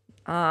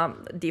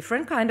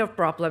different kind of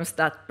problems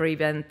that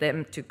prevent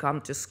them to come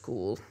to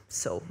school.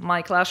 So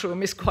my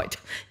classroom is quite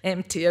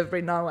empty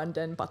every now and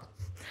then, but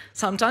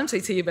sometimes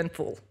it's even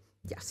full,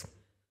 yes.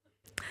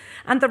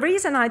 And the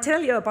reason I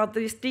tell you about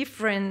these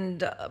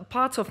different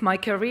parts of my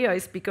career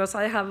is because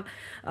I have,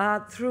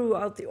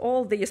 throughout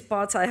all these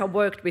parts, I have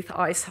worked with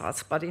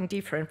Icehearts, but in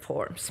different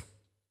forms.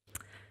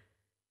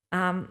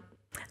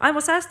 I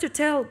was asked to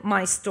tell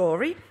my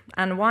story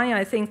and why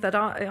I think that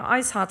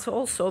Icehearts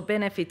also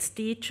benefits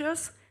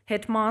teachers,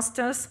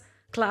 headmasters,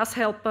 class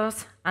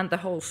helpers, and the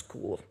whole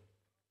school.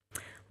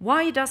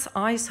 Why does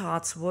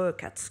Icehearts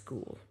work at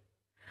school?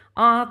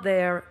 Are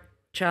there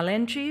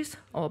challenges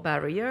or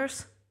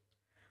barriers?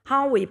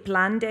 How we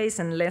plan days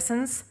and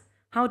lessons?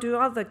 How do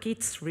other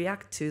kids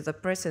react to the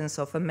presence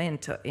of a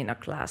mentor in a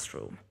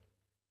classroom?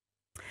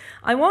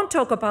 I won't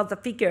talk about the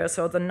figures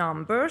or the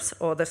numbers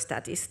or the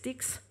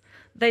statistics.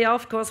 They are,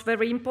 of course,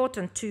 very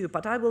important too,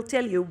 but I will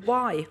tell you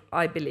why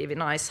I believe in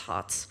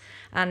Icehearts.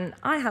 And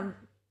I have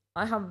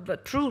I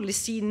have truly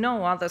seen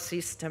no other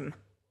system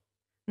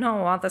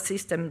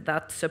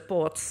that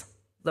supports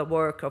the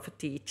work of a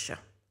teacher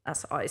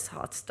as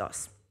Icehearts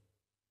does.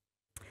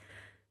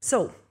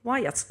 So,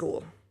 why at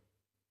school?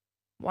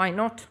 Why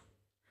not?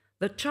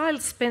 The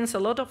child spends a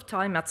lot of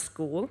time at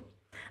school,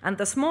 and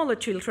the smaller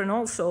children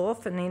also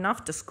often in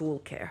after-school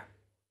care.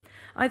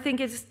 I think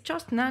it's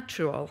just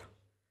natural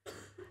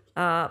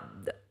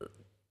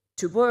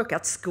to work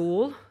at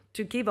school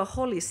to give a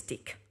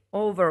holistic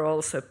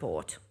overall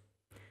support.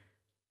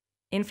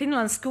 In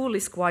Finland, school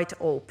is quite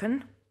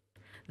open.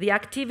 The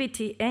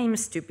activity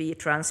aims to be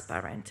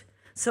transparent,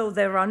 so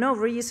there are no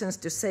reasons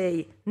to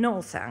say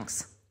no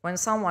thanks when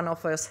someone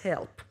offers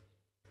help.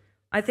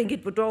 I think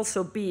it would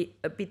also be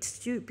a bit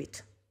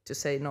stupid to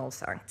say no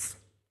thanks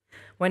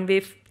when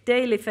we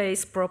daily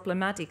face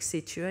problematic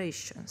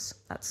situations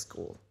at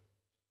school.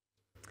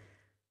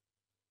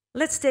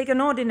 Let's take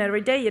an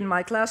ordinary day in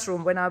my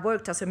classroom when I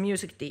worked as a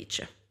music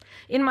teacher.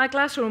 In my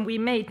classroom, we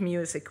made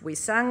music. We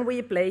sang,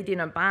 we played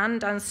in a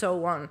band, and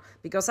so on,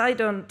 because I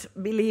don't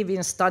believe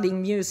in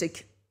studying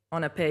music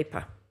on a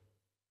paper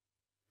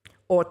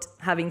or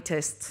having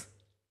tests.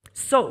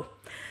 So,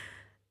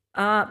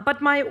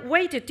 but my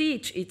way to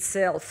teach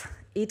itself,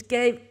 it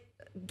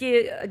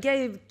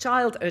gave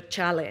child a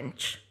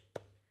challenge.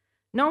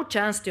 No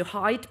chance to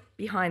hide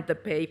behind the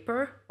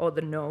paper or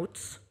the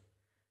notes,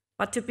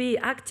 but to be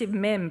active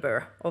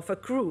member of a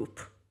group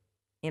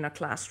in a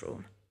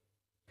classroom.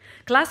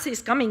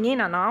 Classes coming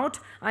in and out,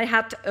 I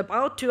had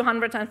about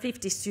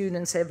 250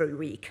 students every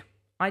week.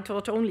 I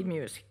taught only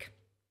music.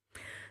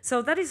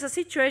 So that is a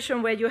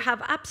situation where you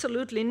have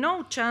absolutely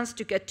no chance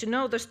to get to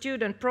know the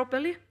student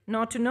properly,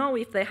 nor to know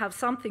if they have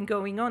something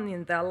going on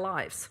in their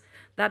lives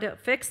that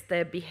affects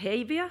their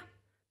behavior,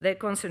 their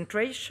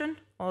concentration,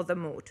 or the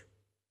mood.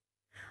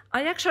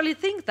 I actually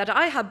think that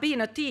I have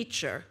been a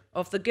teacher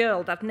of the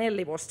girl that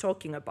Nelli was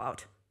talking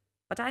about,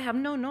 but I have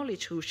no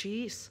knowledge who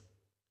she is.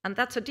 And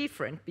that's a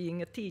difference,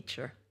 being a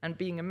teacher and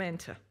being a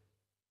mentor.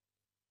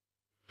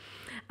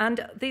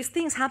 And these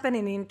things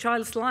happening in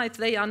child's life,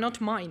 they are not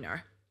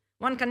minor.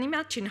 One can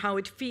imagine how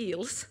it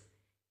feels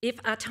if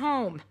at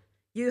home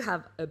you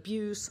have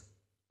abuse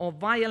or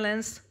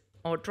violence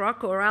or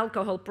drug or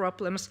alcohol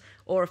problems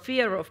or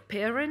fear of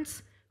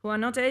parents who are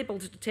not able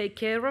to take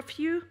care of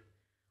you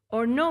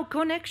or no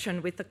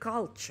connection with the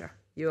culture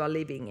you are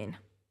living in.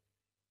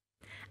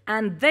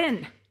 And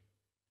then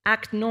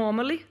act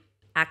normally,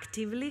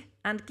 actively,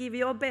 and give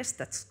your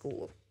best at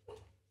school.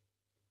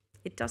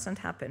 It doesn't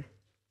happen.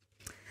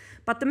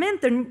 But the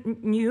mentor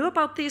knew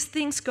about these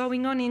things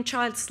going on in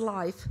child's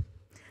life.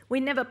 We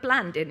never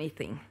planned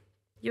anything.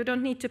 You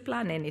don't need to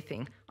plan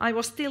anything. I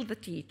was still the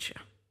teacher.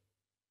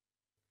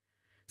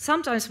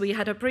 Sometimes we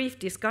had a brief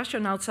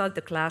discussion outside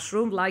the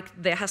classroom,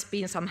 like there has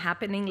been some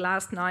happening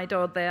last night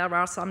or there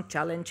are some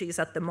challenges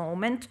at the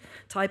moment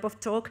type of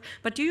talk.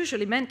 But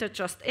usually mentor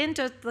just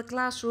entered the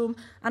classroom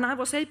and I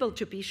was able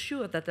to be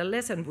sure that the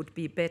lesson would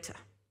be better.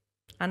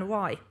 And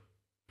why?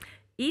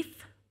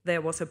 If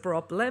there was a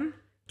problem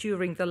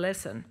during the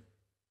lesson,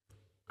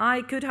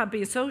 I could have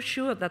been so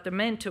sure that the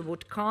mentor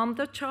would calm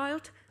the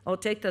child or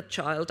take the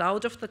child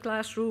out of the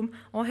classroom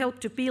or help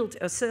to build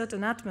a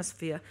certain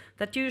atmosphere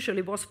that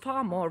usually was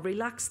far more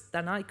relaxed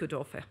than I could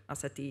offer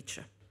as a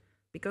teacher,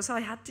 because I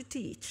had to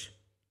teach.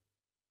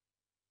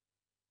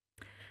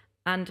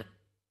 And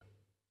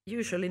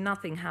usually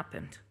nothing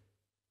happened.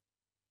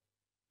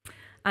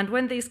 And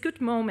when these good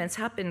moments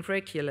happen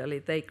regularly,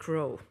 they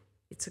grow.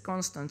 It's a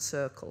constant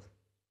circle.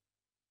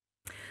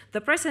 The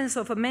presence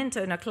of a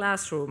mentor in a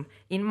classroom,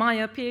 in my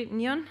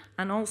opinion,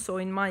 and also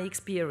in my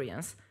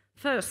experience,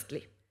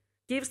 firstly,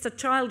 gives the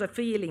child a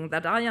feeling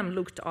that I am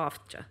looked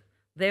after.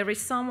 There is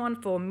someone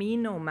for me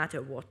no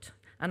matter what,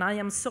 and I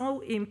am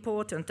so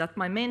important that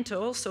my mentor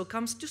also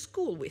comes to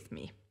school with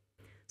me.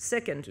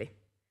 Secondly,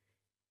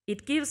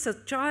 it gives a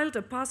child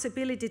a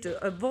possibility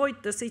to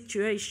avoid the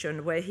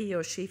situation where he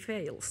or she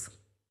fails.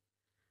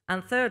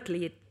 And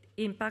thirdly, it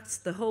impacts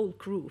the whole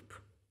group.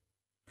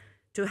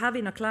 To have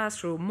in a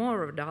classroom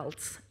more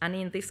adults, and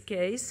in this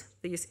case,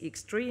 these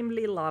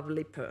extremely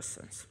lovely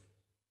persons.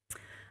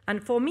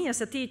 And for me as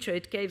a teacher,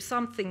 it gave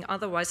something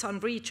otherwise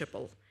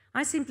unreachable.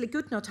 I simply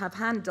could not have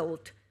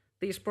handled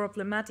these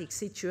problematic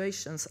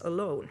situations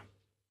alone.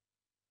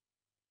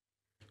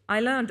 I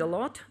learned a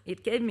lot.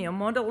 It gave me a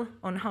model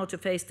on how to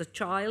face the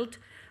child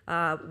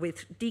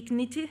with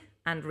dignity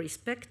and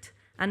respect,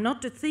 and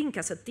not to think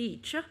as a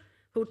teacher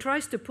who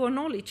tries to pour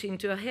knowledge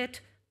into a head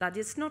that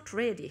is not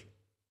ready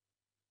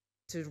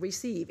to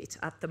receive it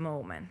at the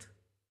moment.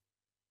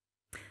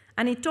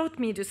 And it taught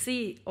me to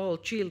see all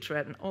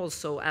children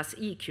also as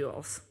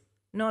equals,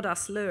 not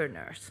as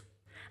learners.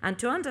 And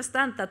to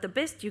understand that the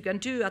best you can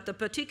do at a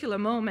particular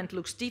moment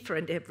looks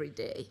different every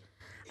day.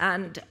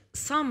 And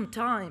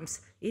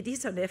sometimes it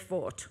is an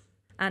effort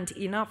and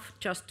enough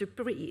just to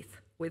breathe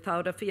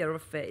without a fear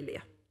of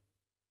failure.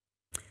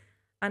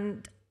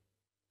 And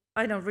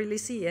I don't really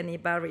see any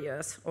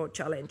barriers or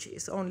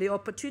challenges, only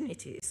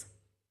opportunities.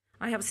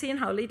 I have seen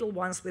how little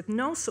ones with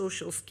no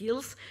social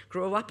skills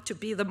grow up to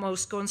be the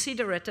most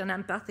considerate and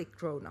empathic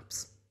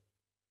grown-ups.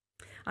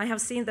 I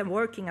have seen them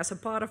working as a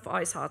part of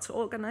Icehearts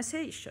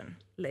organization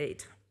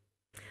later.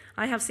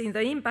 I have seen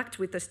the impact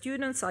with the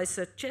students I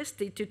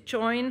suggested to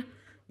join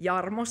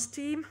Jarmo's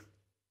team.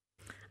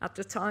 At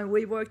the time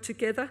we worked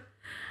together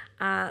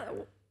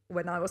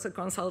when I was a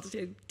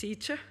consulting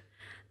teacher.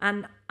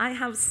 And I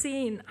have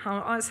seen how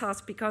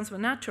Icehearts becomes a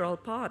natural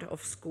part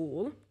of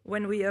school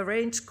when we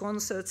arrange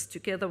concerts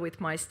together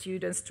with my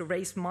students to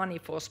raise money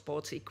for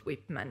sports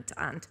equipment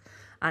and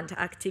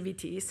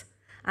activities.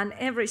 And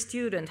every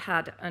student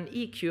had an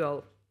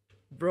equal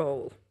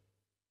role,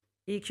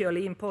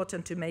 equally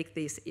important to make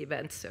these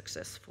events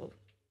successful.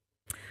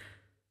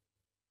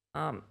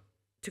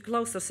 To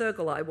close the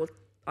circle, I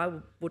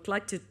would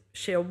like to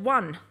share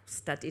one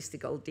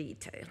statistical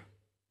detail.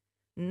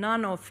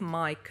 None of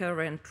my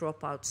current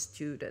dropout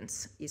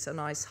students is an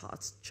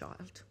Icehearts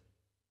child.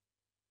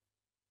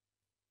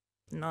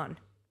 None.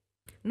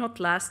 Not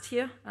last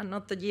year and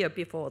not the year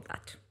before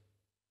that.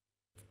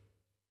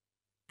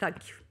 Thank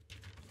you.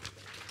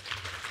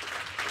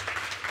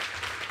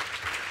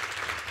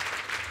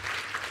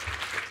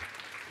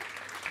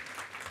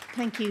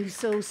 Thank you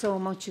so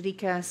much,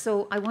 Riikka.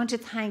 So I want to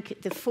thank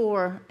the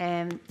four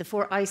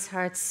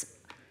Icehearts,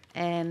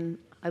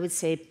 I would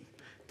say,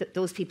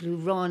 those people who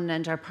run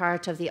and are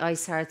part of the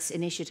Icehearts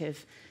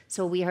initiative.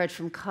 So we heard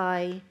from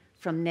Kai,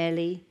 from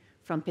Nelli,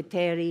 from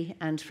Petteri,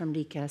 and from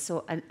Riikka.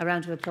 So a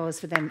round of applause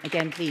for them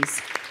again, please.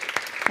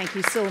 Thank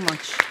you so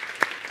much.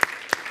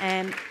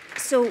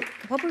 So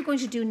what we're going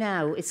to do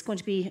now, it's going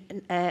to be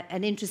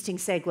an interesting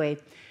segue.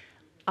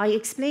 I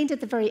explained at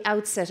the very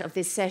outset of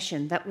this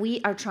session that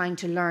we are trying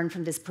to learn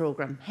from this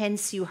programme.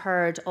 Hence, you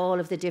heard all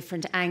of the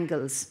different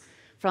angles,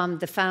 from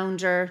the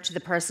founder to the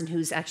person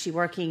who's actually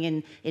working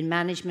in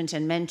management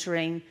and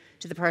mentoring,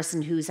 to the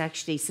person who's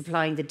actually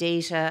supplying the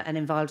data and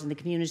involved in the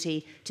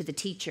community, to the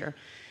teacher.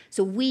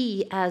 So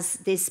we, as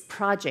this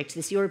project,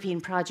 this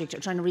European project, are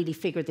trying to really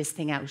figure this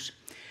thing out.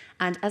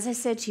 And as I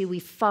said to you,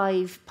 we've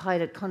 5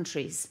 pilot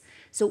countries.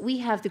 So we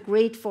have the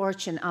great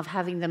fortune of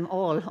having them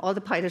all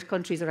the pilot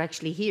countries are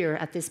actually here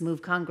at this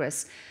MOVE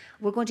Congress.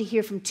 We're going to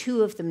hear from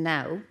 2 of them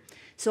now.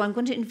 So I'm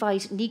going to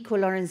invite Nico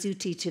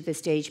Lorenzuti to the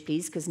stage,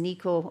 please, because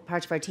Nico,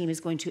 part of our team,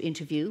 is going to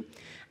interview.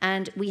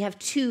 And we have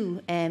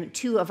two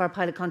of our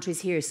pilot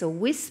countries here. So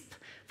WISP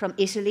from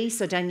Italy,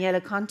 so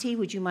Daniela Conti,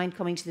 would you mind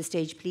coming to the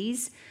stage,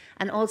 please?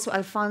 And also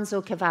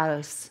Alfonso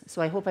Cavalos.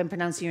 So I hope I'm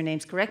pronouncing your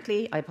names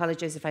correctly. I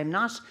apologize if I'm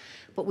not.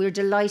 But we're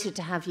delighted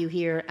to have you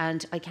here,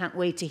 and I can't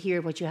wait to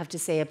hear what you have to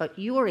say about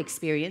your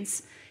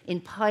experience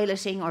in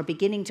piloting or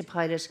beginning to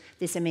pilot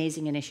this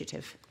amazing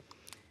initiative.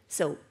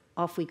 So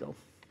off we go.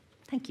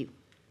 Thank you.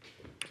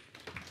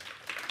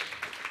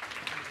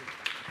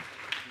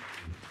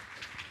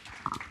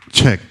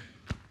 Check.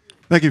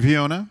 Thank you,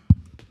 Fiona.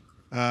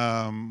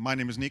 My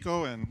name is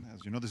Nico, and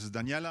as you know, this is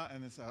Daniela,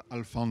 and it's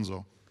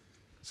Alfonso.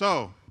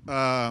 So,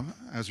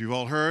 as you've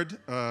all heard,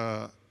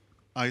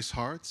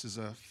 Icehearts is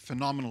a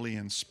phenomenally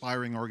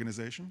inspiring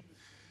organization,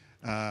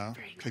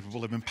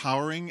 capable of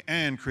empowering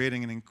and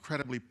creating an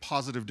incredibly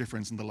positive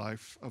difference in the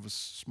life of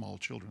small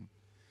children.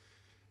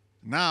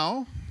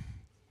 Now,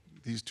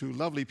 these 2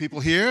 lovely people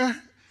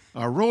here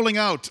are rolling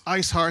out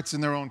Icehearts in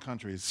their own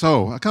countries.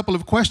 So, a couple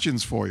of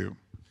questions for you.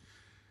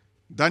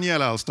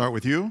 Daniela, I'll start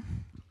with you.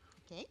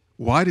 Okay.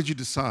 Why did you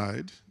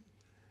decide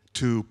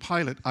to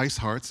pilot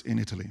Icehearts in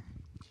Italy?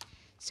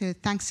 So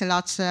thanks a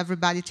lot to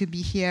everybody to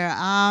be here.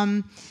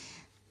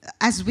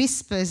 As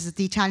WISP, as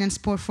the Italian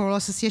Sport for All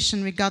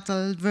Association, we got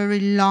a very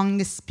long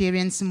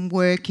experience in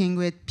working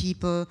with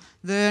people,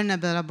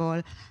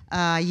 vulnerable,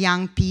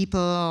 young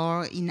people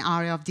or in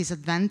area of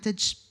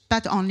disadvantage,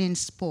 but only in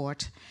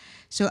sport.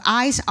 So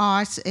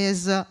Icehearts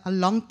is a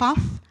long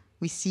path,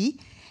 we see,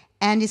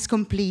 and it's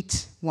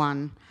complete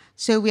one.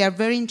 So we are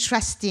very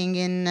interested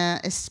in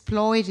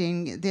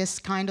exploiting this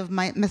kind of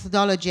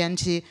methodology and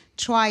to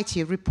try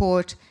to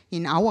report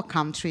in our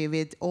country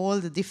with all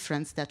the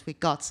difference that we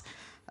got.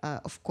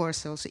 Of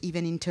course, also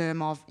even in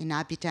terms of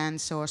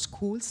inhabitants or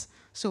schools.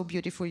 So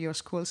beautiful your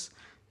schools.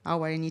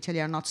 Our in Italy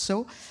are not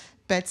so.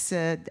 But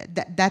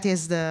that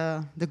is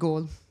the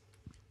goal.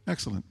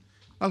 Excellent.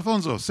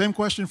 Alfonso, same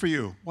question for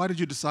you. Why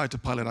did you decide to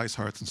pilot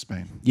Icehearts in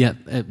Spain? Yeah.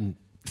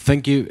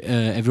 Thank you,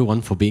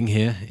 everyone, for being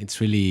here.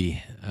 It's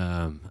really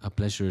a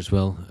pleasure as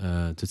well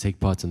to take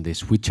part in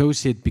this. We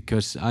chose it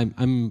because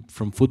I'm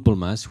from Football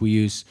Mass. We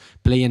use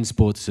play and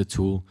sport as a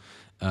tool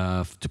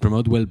to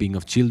promote well-being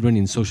of children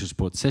in social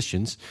sport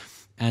sessions.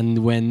 And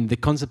when the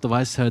concept of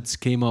Icehearts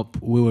came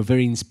up, we were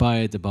very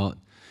inspired about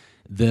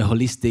the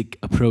holistic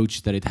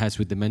approach that it has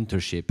with the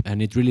mentorship. And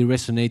it really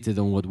resonated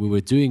on what we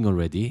were doing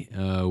already.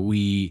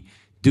 We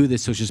do the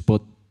social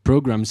sport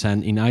programs,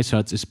 and in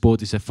Icehearts,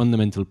 sport is a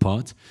fundamental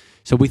part.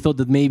 So we thought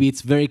that maybe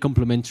it's very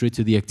complementary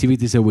to the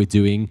activities that we're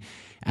doing,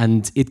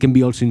 and it can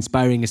be also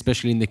inspiring,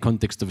 especially in the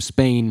context of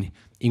Spain,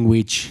 in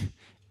which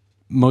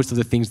most of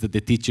the things that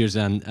the teachers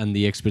and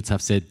the experts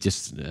have said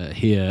just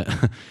here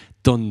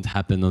don't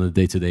happen on a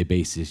day-to-day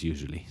basis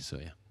usually. So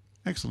yeah.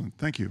 Excellent,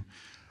 thank you.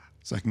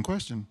 Second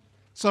question.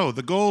 So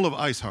the goal of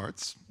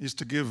Icehearts is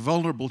to give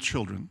vulnerable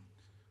children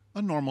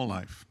a normal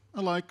life,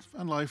 a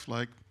life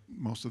like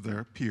most of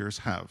their peers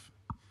have.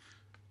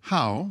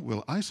 How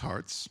will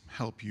Icehearts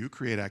help you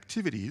create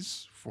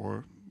activities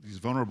for these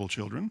vulnerable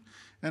children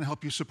and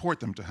help you support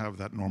them to have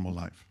that normal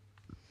life?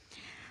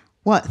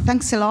 Well,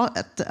 thanks a lot.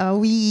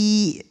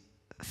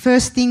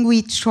 First thing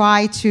we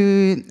try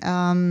to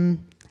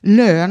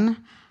learn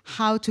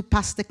how to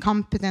pass the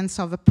competence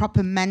of a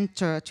proper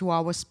mentor to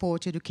our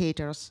sport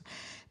educators,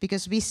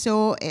 because we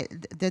saw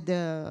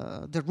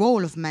the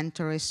role of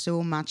mentor is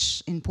so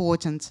much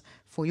important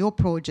for your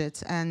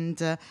project,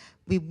 and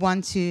we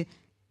want to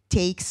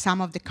take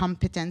some of the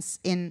competence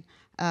in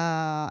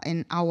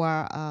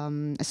our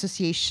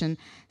association.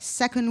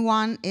 Second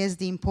one is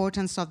the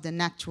importance of the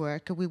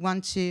network. We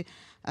want to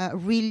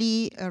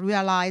really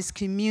realize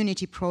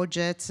community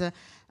projects,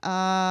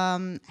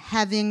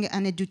 having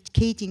an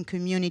educating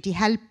community,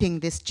 helping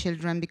these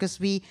children, because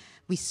we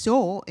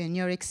saw in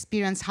your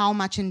experience how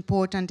much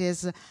important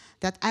is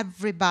that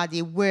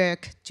everybody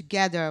work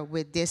together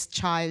with this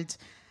child.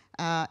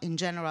 In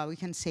general, we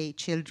can say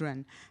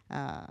children,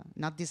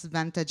 not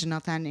disadvantaged,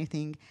 not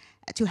anything,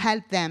 to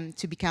help them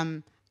to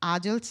become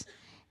adults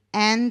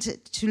and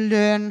to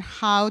learn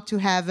how to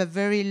have a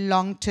very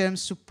long-term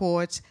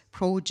support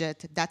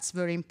project. That's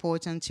very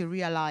important to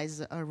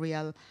realize a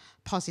real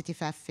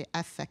positive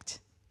effect.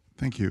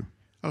 Thank you.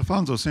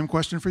 Alfonso, same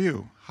question for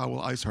you. How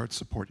will Icehearts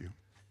support you?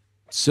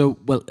 So,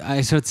 well,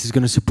 Icehearts is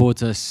going to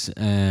support us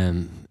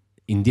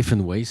in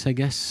different ways, I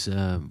guess.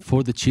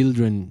 For the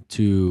children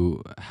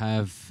to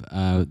have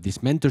this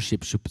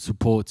mentorship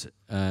support,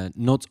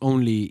 not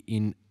only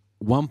in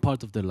one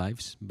part of their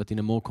lives, but in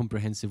a more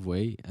comprehensive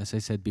way, as I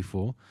said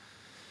before.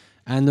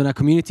 And on a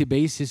community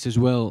basis as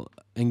well,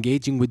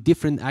 engaging with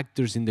different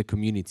actors in the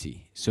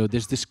community. So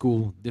there's the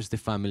school, there's the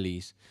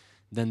families,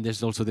 then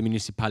there's also the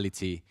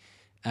municipality.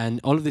 And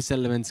all of these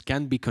elements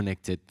can be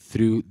connected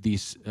through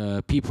these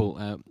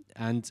people.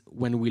 And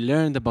when we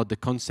learned about the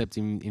concept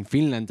in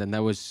Finland, and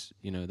that was,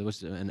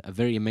 a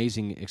very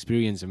amazing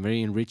experience and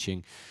very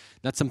enriching,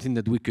 that's something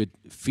that we could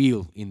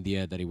feel in the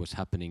air that it was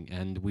happening.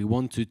 And we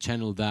want to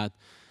channel that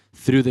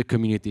through the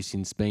communities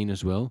in Spain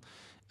as well.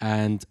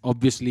 And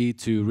obviously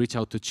to reach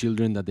out to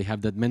children that they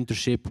have that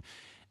mentorship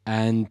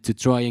and to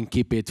try and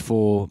keep it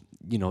for,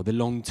 the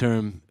long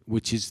term,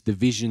 which is the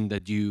vision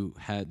that you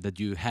had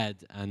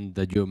and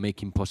that you're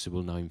making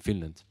possible now in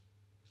Finland.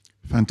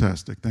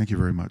 Fantastic. Thank you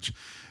very much.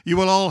 You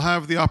will all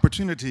have the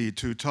opportunity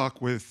to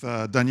talk with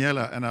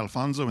Daniela and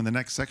Alfonso in the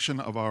next section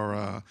of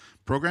our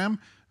program.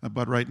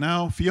 But right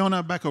now,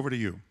 Fiona, back over to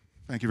you.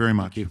 Thank you very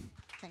much. Thank you.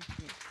 Thank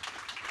you.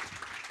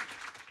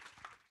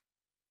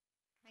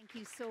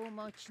 Thank you so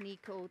much,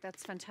 Nico.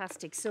 That's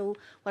fantastic. So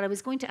what I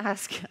was going to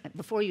ask,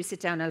 before you sit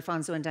down,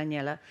 Alfonso and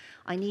Daniela,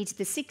 I need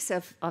the six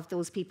of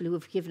those people who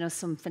have given us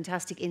some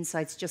fantastic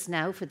insights just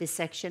now for this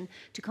section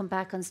to come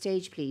back on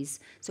stage, please.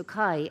 So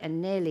Kai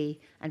and Nelli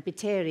and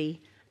Petteri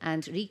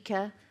and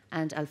Riikka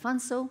and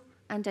Alfonso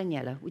and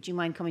Daniela, would you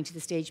mind coming to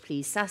the stage,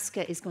 please?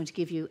 Saska is going to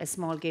give you a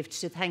small gift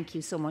to thank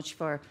you so much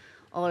for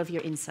all of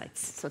your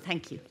insights. So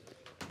thank you.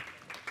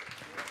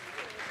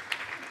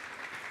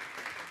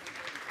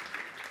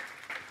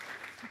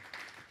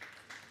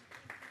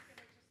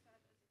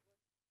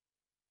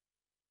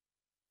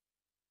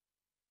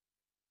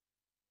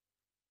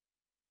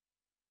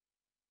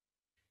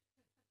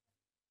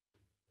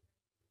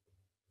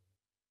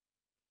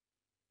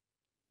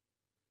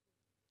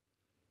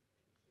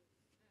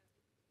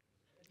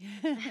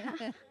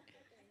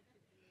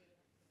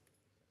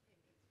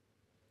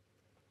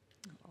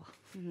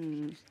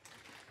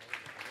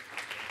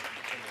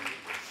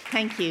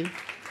 Thank you.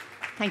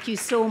 Thank you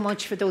so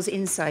much for those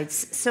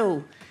insights.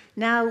 So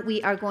now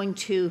we are going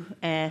to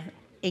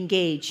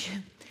engage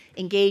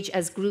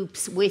as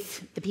groups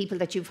with the people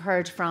that you've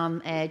heard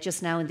from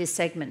just now in this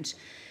segment.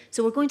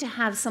 So we're going to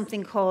have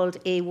something called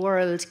a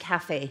World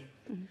Cafe.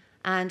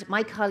 And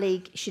my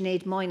colleague,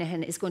 Sinead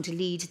Moynihan, is going to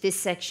lead this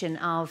section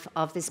of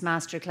this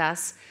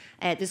masterclass.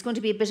 There's going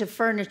to be a bit of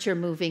furniture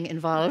moving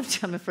involved,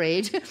 I'm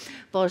afraid.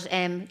 But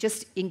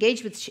just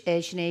engage with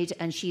Sinead,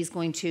 and she's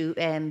going to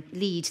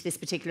lead this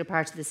particular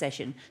part of the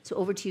session. So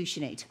over to you,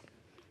 Sinead.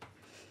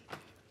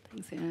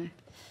 Thanks, Fiona.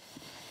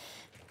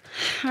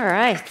 All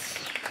right.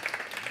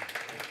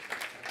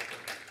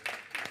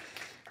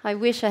 I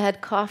wish I had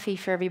coffee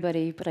for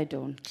everybody, but I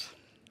don't.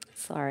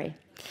 Sorry.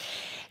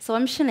 So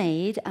I'm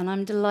Sinead, and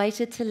I'm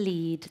delighted to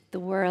lead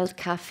the World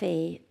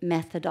Cafe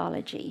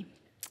methodology.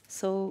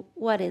 So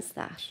what is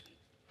that?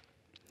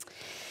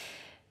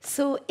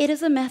 So it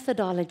is a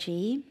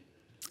methodology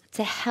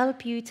to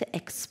help you to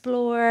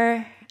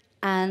explore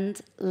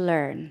and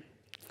learn.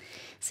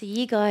 So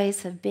you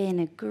guys have been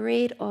a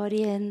great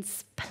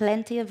audience,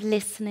 plenty of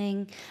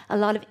listening, a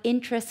lot of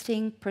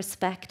interesting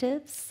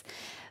perspectives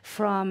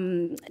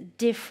from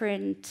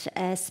different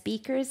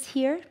speakers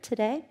here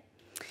today.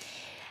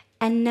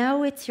 And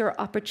now it's your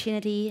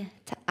opportunity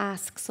to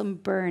ask some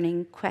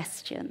burning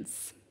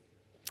questions.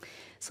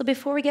 So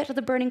before we get to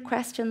the burning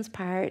questions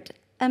part,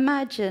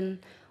 imagine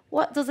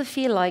What does it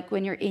feel like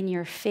when you're in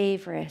your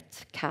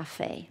favorite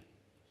cafe?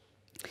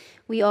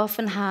 We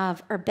often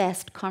have our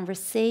best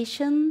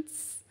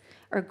conversations,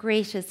 our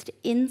greatest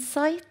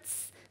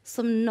insights,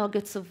 some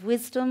nuggets of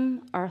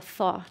wisdom or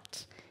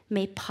thought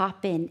may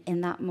pop in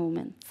that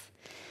moment.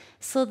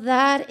 So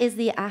that is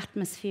the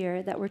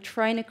atmosphere that we're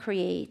trying to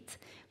create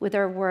with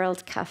our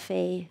World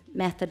Cafe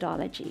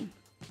methodology,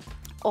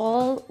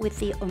 all with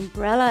the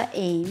umbrella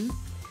aim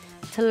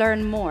to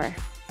learn more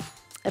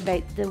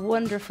about the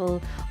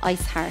wonderful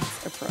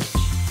Icehearts approach.